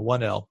 Okay,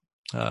 1 L.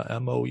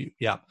 M-O-U.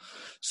 Yeah.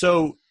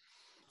 So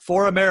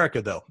for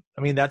America, though,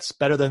 I mean, that's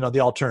better than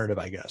the alternative,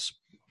 I guess.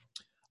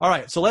 All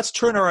right, so let's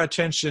turn our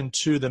attention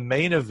to the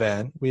main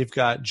event. We've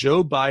got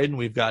Joe Biden.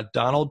 We've got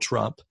Donald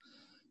Trump.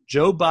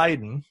 Joe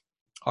Biden,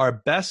 our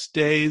best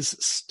days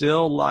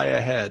still lie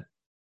ahead.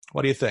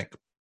 What do you think?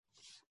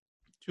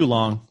 Too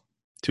long.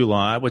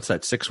 What's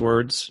that, 6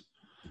 words?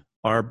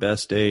 Our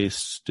best days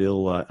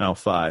still,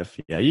 5.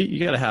 Yeah,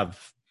 you got to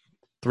have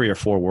 3 or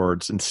 4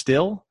 words. And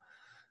still,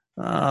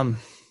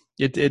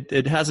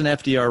 it has an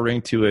FDR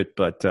ring to it,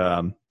 but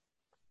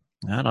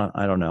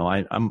I don't know.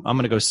 I'm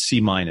going to go C-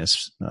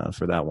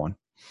 for that one.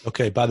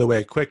 Okay. By the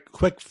way,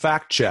 quick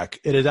fact check.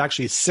 It is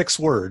actually 6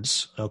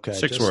 words. Okay.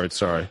 6 words.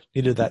 Sorry.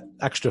 Needed that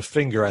extra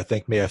finger. I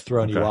think may have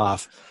thrown you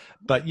off.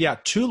 But yeah,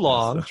 too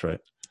long. That's right.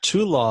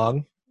 Too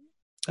long.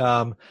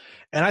 And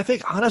I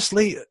think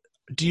honestly,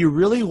 do you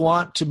really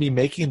want to be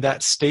making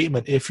that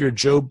statement if you're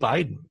Joe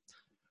Biden?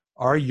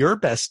 Are your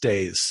best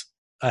days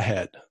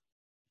ahead?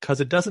 Because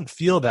it doesn't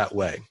feel that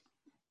way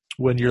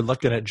when you're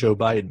looking at Joe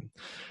Biden.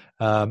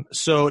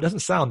 So it doesn't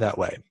sound that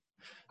way.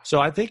 So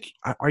I think,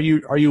 are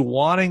you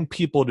wanting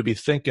people to be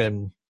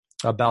thinking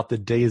about the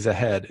days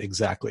ahead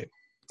exactly?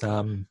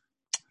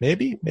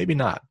 Maybe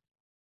not.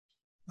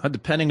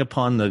 Depending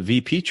upon the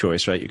VP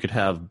choice, right? You could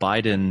have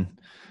Biden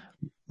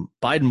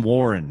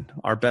Warren.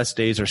 Our best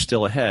days are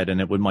still ahead,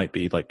 and might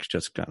be like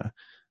just kind of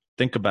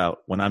think about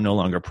when I'm no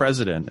longer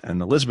president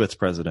and Elizabeth's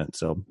president.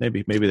 So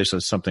maybe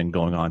there's something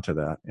going on to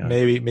that. You know?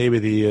 Maybe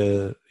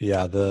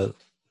the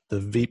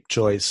Veep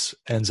choice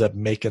ends up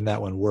making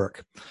that one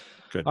work.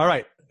 Good. All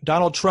right.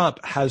 Donald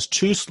Trump has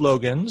 2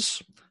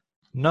 slogans.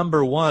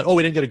 Number 1,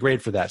 we didn't get a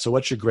grade for that. So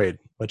what's your grade?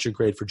 What's your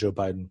grade for Joe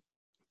Biden?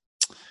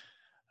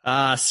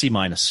 C-,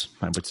 I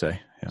would say.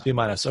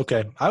 Yeah. C-.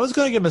 Okay. I was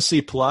going to give him a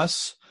C+.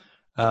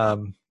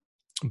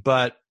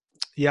 But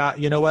yeah,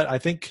 you know what? I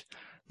think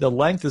the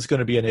length is going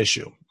to be an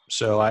issue.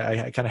 So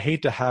I kind of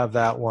hate to have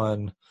that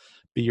one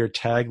be your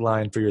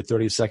tagline for your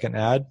 30-second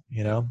ad,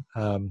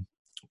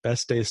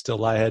 best days still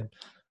lie ahead.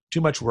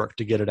 Too much work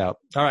to get it out.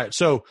 All right.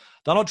 So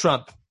Donald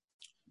Trump,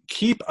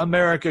 keep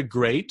America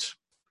great,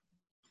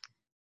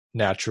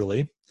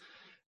 naturally.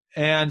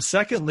 And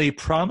secondly,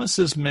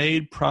 promises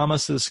made,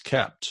 promises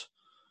kept.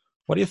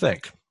 What do you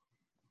think?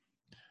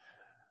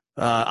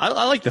 I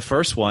like the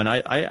first one.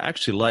 I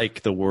actually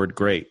like the word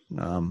great.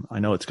 I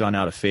know it's gone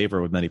out of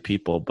favor with many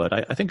people, but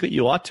I think that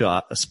you ought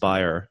to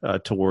aspire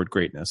toward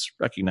greatness,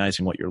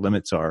 recognizing what your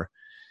limits are.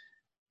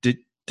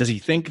 Does he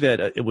think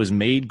that it was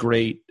made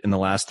great in the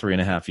last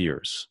 3.5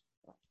 years?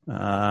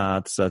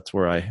 That's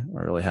where I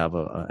really have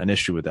an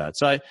issue with that.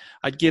 So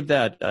I'd give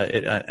that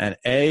an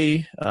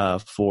A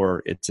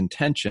for its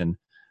intention,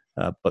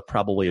 but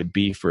probably a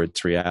B for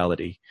its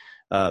reality.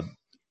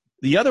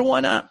 The other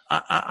one,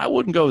 I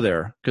wouldn't go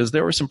there because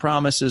there were some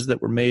promises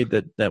that were made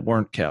that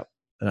weren't kept,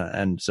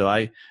 and so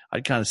I'd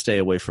kind of stay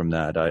away from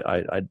that.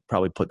 I'd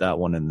probably put that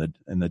one in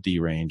the D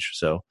range.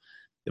 So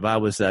if I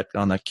was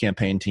on that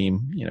campaign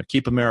team,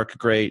 keep America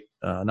great,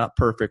 not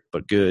perfect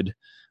but good.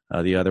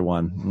 The other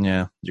one,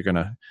 you're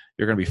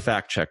gonna be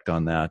fact checked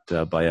on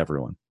that by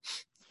everyone.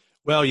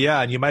 Well,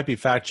 yeah, and you might be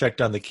fact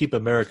checked on the keep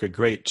America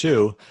great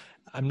too.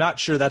 I'm not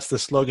sure that's the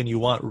slogan you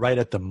want right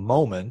at the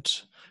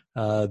moment.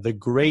 The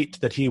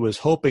great that he was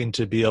hoping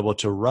to be able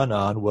to run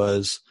on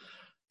was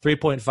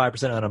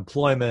 3.5%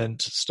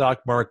 unemployment,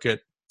 stock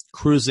market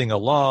cruising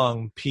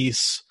along,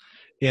 peace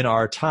in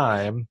our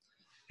time.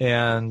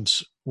 And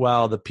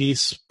while the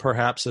peace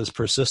perhaps has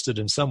persisted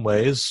in some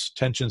ways,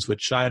 tensions with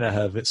China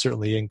have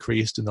certainly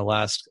increased in the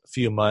last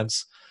few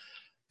months.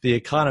 The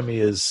economy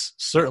is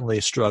certainly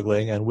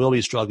struggling and will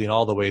be struggling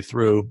all the way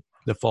through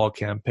the fall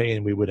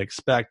campaign, we would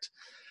expect.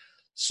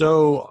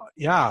 So,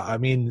 yeah, I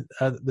mean,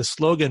 the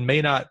slogan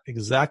may not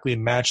exactly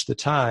match the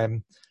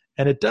time.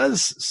 And it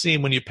does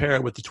seem, when you pair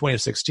it with the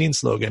 2016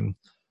 slogan,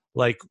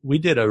 like we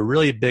did a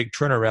really big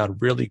turnaround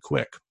really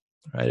quick,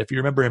 right? If you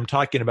remember him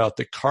talking about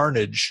the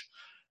carnage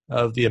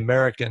of the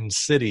American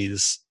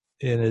cities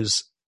in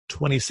his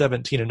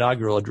 2017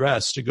 inaugural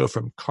address, to go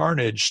from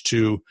carnage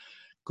to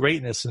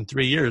greatness in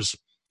 3 years,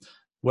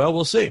 well,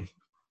 we'll see.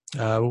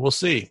 We'll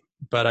see.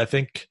 But I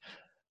think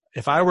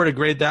if I were to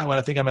grade that one,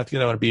 I think I'm going to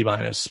give it a B-.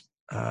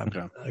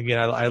 Okay. Again,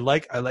 I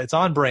like it's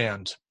on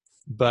brand,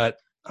 but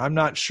I'm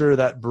not sure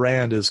that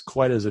brand is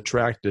quite as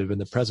attractive in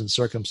the present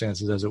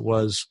circumstances as it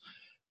was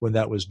when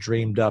that was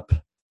dreamed up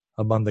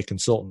among the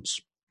consultants.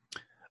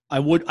 I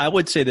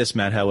would say this,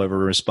 Matt, however,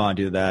 respond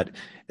to that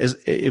is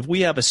if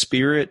we have a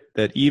spirit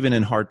that even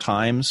in hard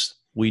times,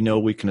 we know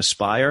we can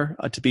aspire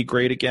to be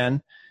great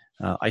again.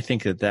 I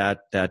think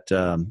that's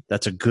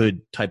a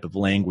good type of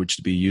language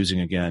to be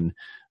using again.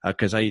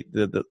 Because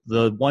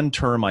the one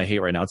term I hate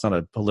right now, it's not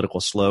a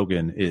political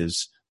slogan,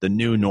 is the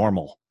new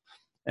normal.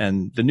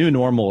 And the new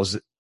normal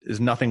is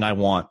nothing I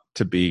want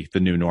to be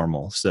the new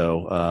normal.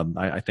 So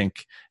I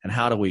think, and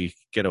how do we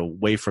get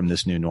away from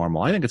this new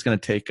normal? I think it's going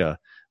to take a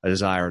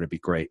desire to be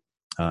great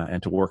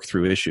and to work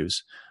through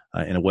issues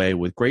in a way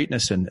with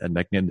greatness and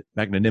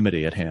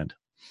magnanimity at hand.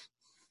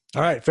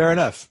 All right, fair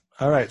enough.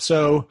 All right,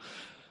 so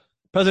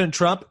President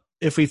Trump,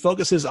 if he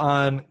focuses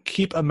on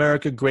keep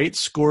America great,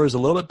 scores a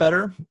little bit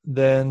better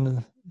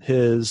than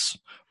his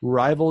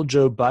rival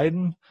Joe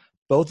Biden.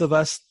 both of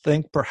us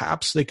think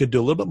perhaps they could do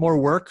a little bit more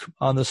work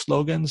on the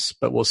slogans,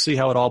 but we'll see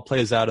how it all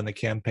plays out in the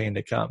campaign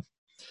to come.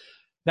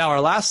 Now, our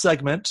last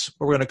segment,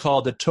 we're going to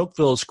call the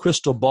Tocqueville's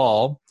Crystal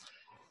Ball.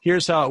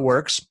 Here's how it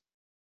works.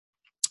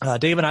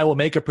 Dave and I will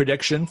make a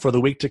prediction for the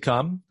week to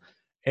come,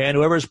 and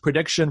whoever's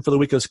prediction for the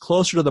week is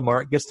closer to the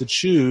mark gets to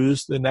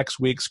choose the next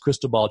week's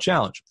Crystal Ball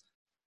Challenge.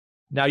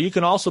 Now, you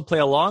can also play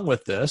along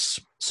with this,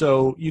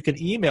 so you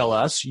can email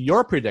us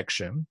your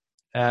prediction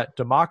at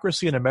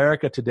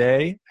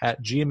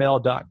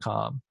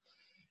democracyinamericatoday@gmail.com.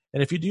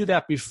 And if you do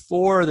that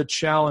before the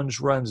challenge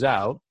runs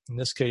out, in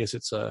this case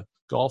it's a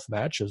golf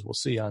match, as we'll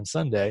see on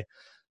Sunday,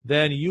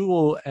 then you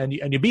will, and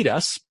you beat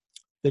us,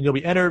 then you'll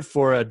be entered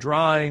for a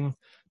drawing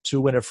to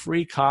win a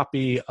free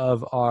copy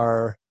of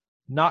our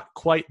not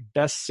quite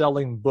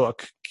best-selling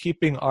book,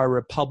 Keeping Our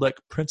Republic: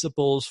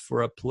 Principles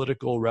for a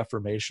Political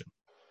Reformation.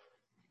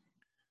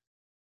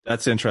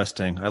 That's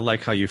interesting. I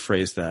like how you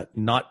phrased that.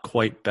 Not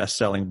quite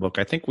best-selling book.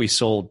 I think we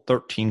sold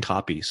 13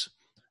 copies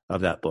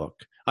of that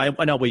book. I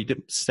know we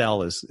didn't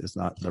sell is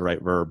not the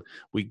right verb.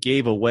 We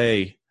gave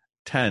away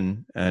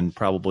 10 and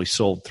probably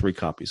sold 3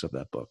 copies of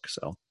that book.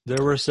 So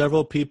there were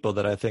several people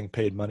that I think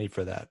paid money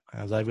for that.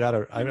 As I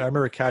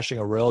remember cashing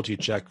a royalty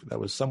check that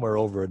was somewhere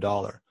over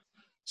 $1.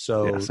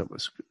 So yes, it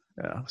was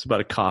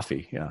about a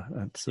coffee. Yeah,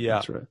 that's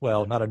right.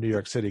 Well, not a New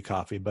York City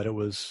coffee, but it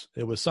was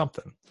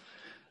something.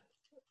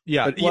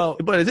 Yeah,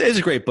 but it is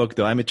a great book,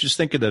 though. I mean, just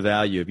think of the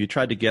value. If you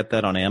tried to get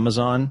that on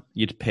Amazon,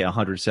 you'd pay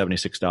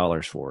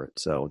 $176 for it.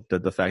 So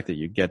the fact that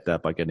you get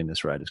that by getting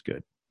this right is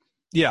good.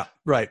 Yeah,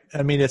 right.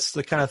 I mean, it's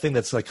the kind of thing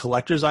that's like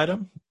collector's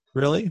item,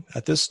 really,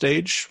 at this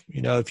stage.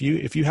 You know, if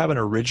you have an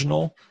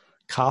original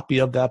copy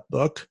of that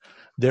book,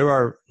 there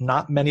are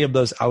not many of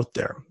those out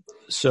there.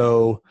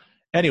 So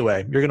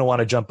anyway, you're going to want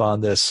to jump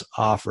on this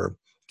offer.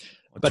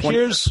 But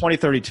here's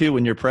 2032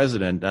 when you're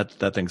president,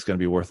 that thing's going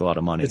to be worth a lot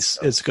of money.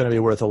 It's going to be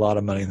worth a lot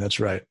of money. That's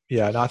right.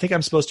 Yeah. And I think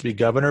I'm supposed to be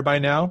governor by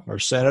now or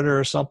senator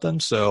or something.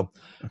 So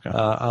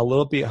a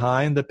little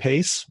behind the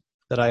pace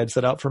that I had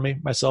set out for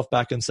myself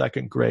back in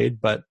second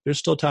grade, but there's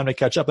still time to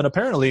catch up. And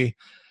apparently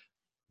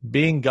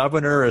being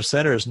governor or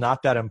senator is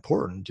not that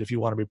important if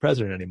you want to be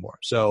president anymore.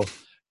 So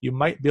you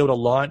might be able to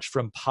launch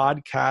from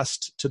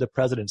podcast to the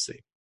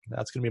presidency.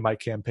 That's going to be my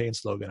campaign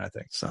slogan, I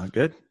think. Sounds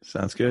good.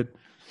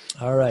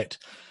 All right.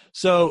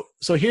 So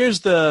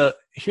here's the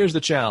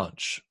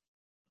challenge.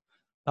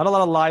 Not a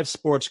lot of live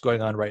sports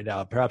going on right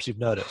now. Perhaps you've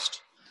noticed.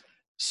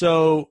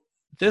 So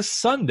this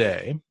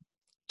Sunday,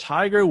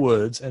 Tiger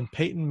Woods and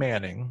Peyton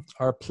Manning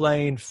are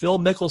playing Phil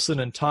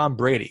Mickelson and Tom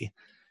Brady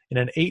in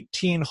an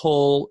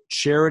 18-hole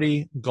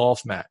charity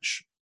golf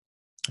match.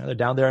 They're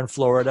down there in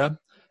Florida.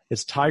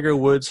 It's Tiger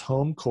Woods'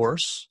 home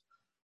course.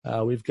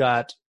 We've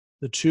got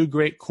the two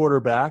great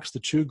quarterbacks, the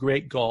two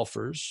great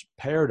golfers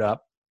paired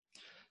up.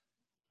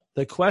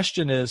 The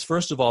question is,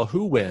 first of all,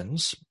 who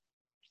wins?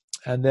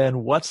 And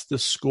then what's the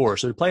score?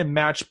 So they're playing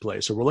match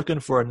play. So we're looking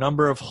for a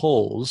number of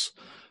holes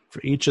for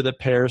each of the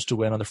pairs to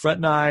win. On the front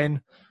 9,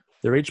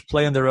 they're each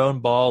playing their own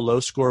ball. Low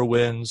score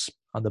wins.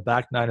 On the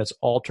back 9, it's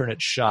alternate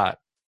shot.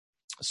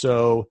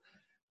 So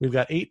we've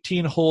got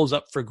 18 holes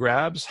up for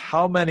grabs.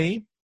 How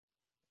many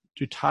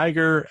do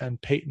Tiger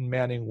and Peyton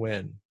Manning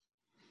win?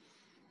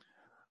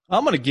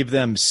 I'm going to give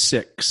them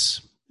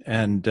 6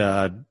 and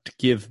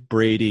give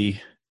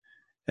Brady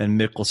and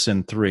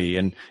Mickelson 3,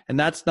 and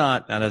that's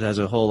not, and it has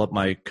a hole up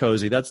my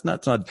cozy. That's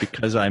not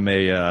because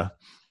I'm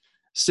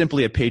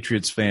simply a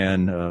Patriots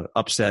fan,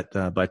 upset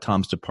by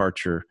Tom's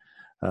departure.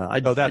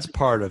 That's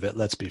part of it.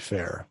 Let's be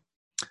fair.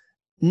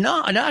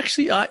 No, and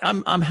actually,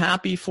 I'm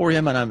happy for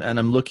him, and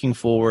I'm looking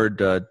forward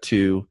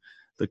to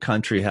the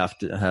country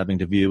having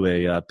to view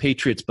a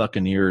Patriots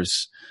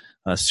Buccaneers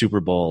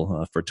Super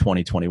Bowl for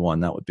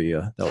 2021. That would be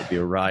a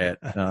riot.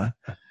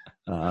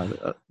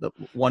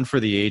 One for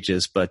the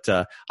ages, but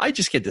I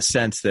just get the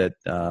sense that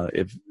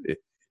if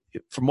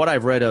from what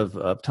I've read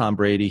of Tom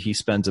Brady, he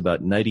spends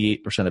about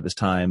 98% of his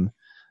time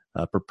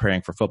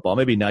preparing for football,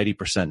 maybe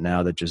 90%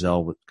 now that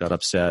Giselle got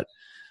upset.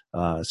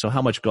 So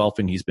how much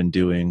golfing he's been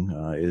doing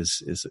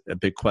is a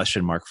big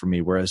question mark for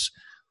me. Whereas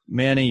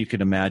Manning, you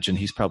can imagine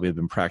he's probably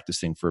been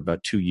practicing for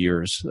about 2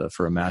 years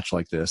for a match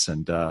like this,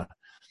 and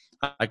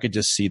I could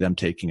just see them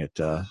taking it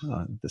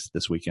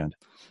this weekend.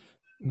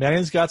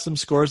 Manning's got some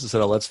scores to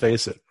settle, let's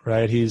face it,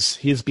 right?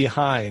 He's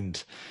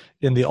behind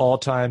in the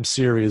all-time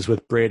series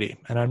with Brady.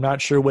 And I'm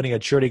not sure winning a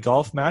charity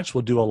golf match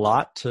will do a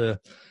lot to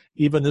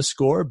even the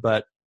score,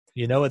 but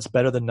it's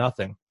better than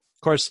nothing.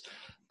 Of course,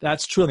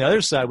 that's true on the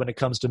other side when it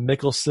comes to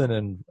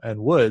Mickelson and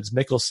Woods.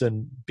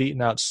 Mickelson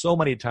beaten out so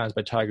many times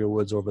by Tiger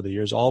Woods over the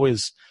years,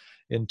 always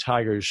in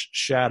Tiger's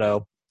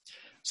shadow.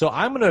 So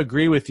I'm going to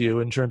agree with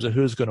you in terms of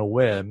who's going to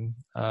win.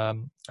 I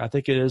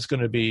think it is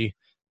going to be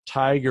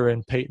Tiger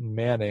and Peyton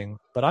Manning,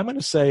 but I'm going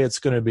to say it's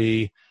going to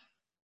be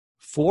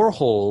 4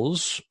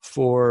 holes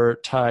for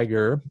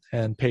Tiger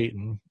and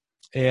Peyton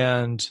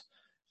and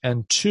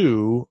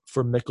 2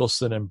 for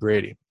Mickelson and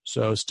Brady.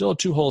 So still a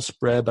 2-hole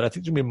spread, but I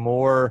think there's going to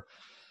be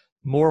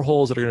more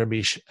holes that are going to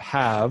be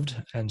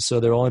halved, and so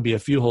there'll only be a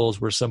few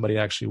holes where somebody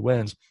actually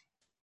wins.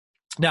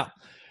 Now,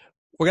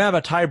 we're going to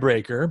have a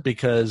tiebreaker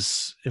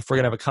because if we're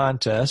going to have a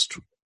contest,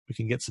 we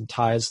can get some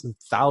ties and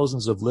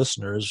thousands of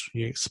listeners.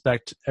 You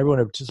expect everyone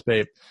to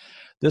participate.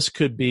 This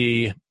could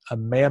be a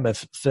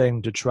mammoth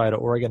thing to try to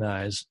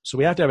organize. So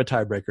we have to have a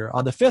tiebreaker.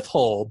 On the fifth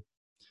hole,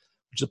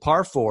 which is a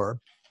par 4,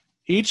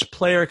 each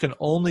player can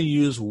only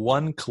use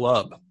one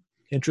club.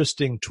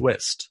 Interesting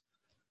twist.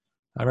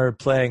 I remember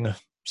playing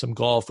some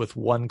golf with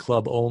one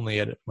club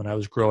only when I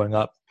was growing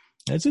up.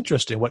 And it's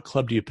interesting. What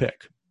club do you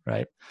pick,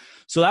 right?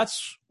 So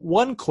that's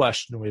one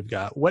question we've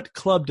got. What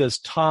club does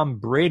Tom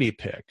Brady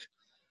pick?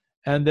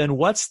 And then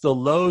what's the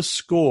low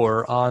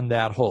score on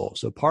that hole?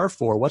 So par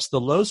 4, what's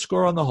the low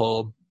score on the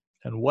hole?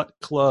 And what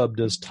club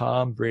does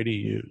Tom Brady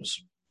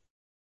use?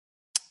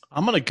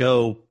 I'm going to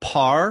go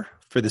par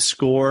for the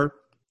score.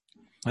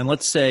 And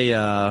let's say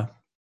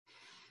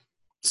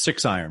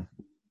 6 iron.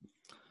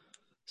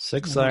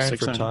 6 iron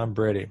for Tom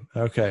Brady.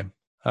 Okay.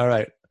 All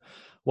right.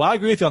 Well, I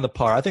agree with you on the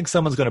par. I think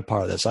someone's going to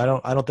par this. I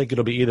don't think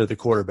it'll be either of the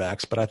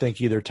quarterbacks, but I think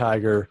either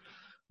Tiger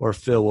or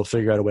Phil will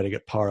figure out a way to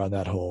get par on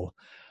that hole.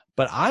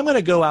 But I'm going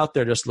to go out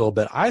there just a little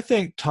bit. I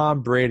think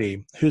Tom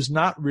Brady, who's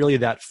not really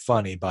that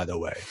funny, by the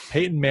way.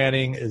 Peyton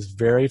Manning is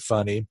very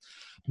funny.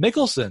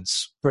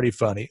 Mickelson's pretty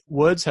funny.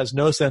 Woods has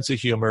no sense of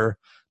humor.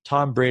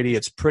 Tom Brady,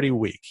 it's pretty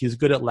weak. He's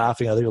good at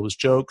laughing at other people's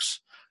jokes,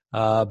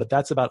 but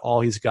that's about all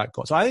he's got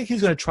going. So I think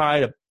he's going to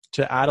try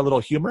to add a little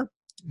humor.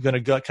 He's going to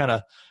go kind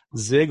of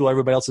zig while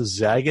everybody else is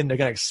zagging. They're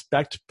going to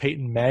expect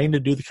Peyton Manning to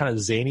do the kind of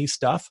zany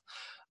stuff.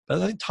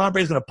 But I think Tom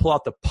Brady's going to pull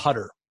out the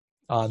putter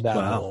on that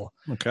hole.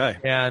 Okay.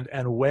 And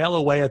wail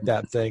away at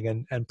that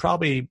thing and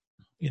probably,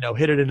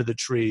 hit it into the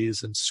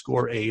trees and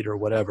score 8 or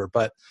whatever.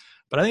 But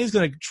I think he's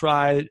going to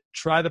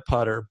try the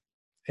putter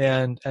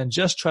and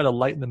just try to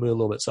lighten the mood a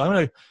little bit. So I'm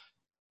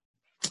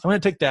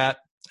going to take that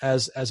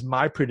as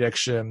my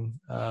prediction.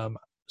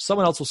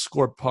 Someone else will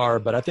score par,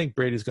 but I think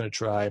Brady's going to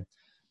try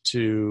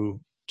to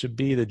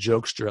be the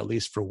jokester at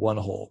least for one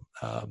hole.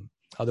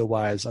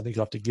 Otherwise, I think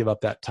he'll have to give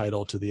up that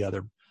title to the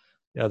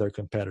other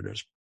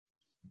competitors.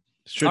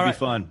 Should be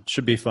fun.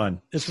 Should be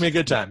fun. It's going to be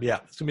a good time. Yeah,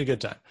 it's going to be a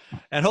good time.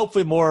 And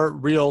hopefully more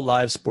real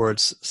live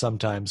sports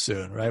sometime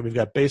soon, right? We've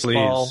got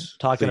baseball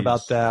talking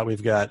about that.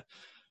 We've got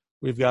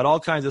all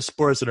kinds of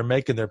sports that are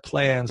making their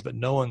plans, but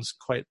no one's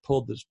quite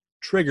pulled the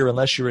trigger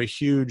unless you're a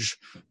huge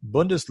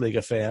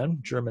Bundesliga fan,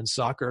 German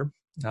soccer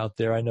out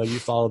there. I know you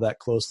follow that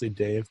closely,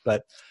 Dave,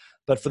 but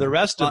for the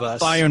rest of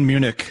us, Bayern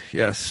Munich,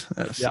 yes.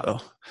 Yeah. So.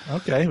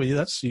 Okay, well, you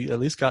at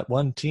least got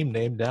one team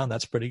named down.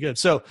 That's pretty good.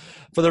 So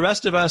for the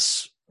rest of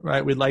us,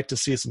 right, we'd like to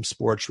see some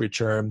sports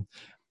return.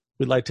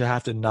 We'd like to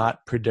have to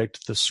not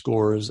predict the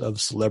scores of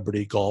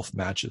celebrity golf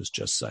matches,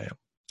 just saying.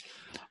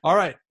 All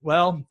right,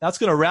 well, that's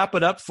going to wrap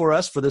it up for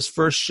us for this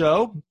first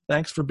show.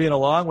 Thanks for being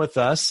along with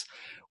us.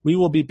 We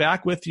will be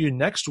back with you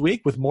next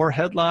week with more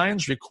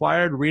headlines,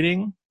 required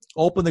reading,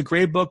 open the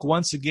gray book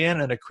once again,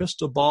 and a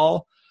crystal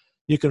ball.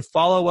 You can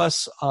follow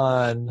us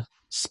on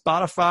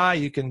Spotify.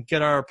 You can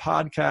get our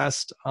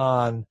podcast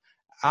on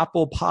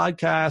Apple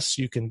Podcasts.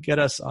 You can get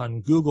us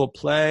on Google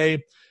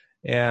Play.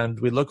 And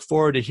we look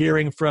forward to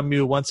hearing from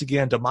you once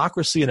again,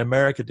 Democracy in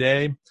America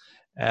Day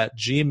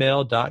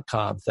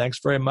 @gmail.com. Thanks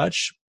very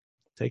much.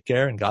 Take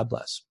care and God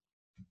bless.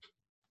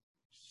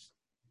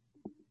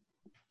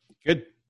 Good.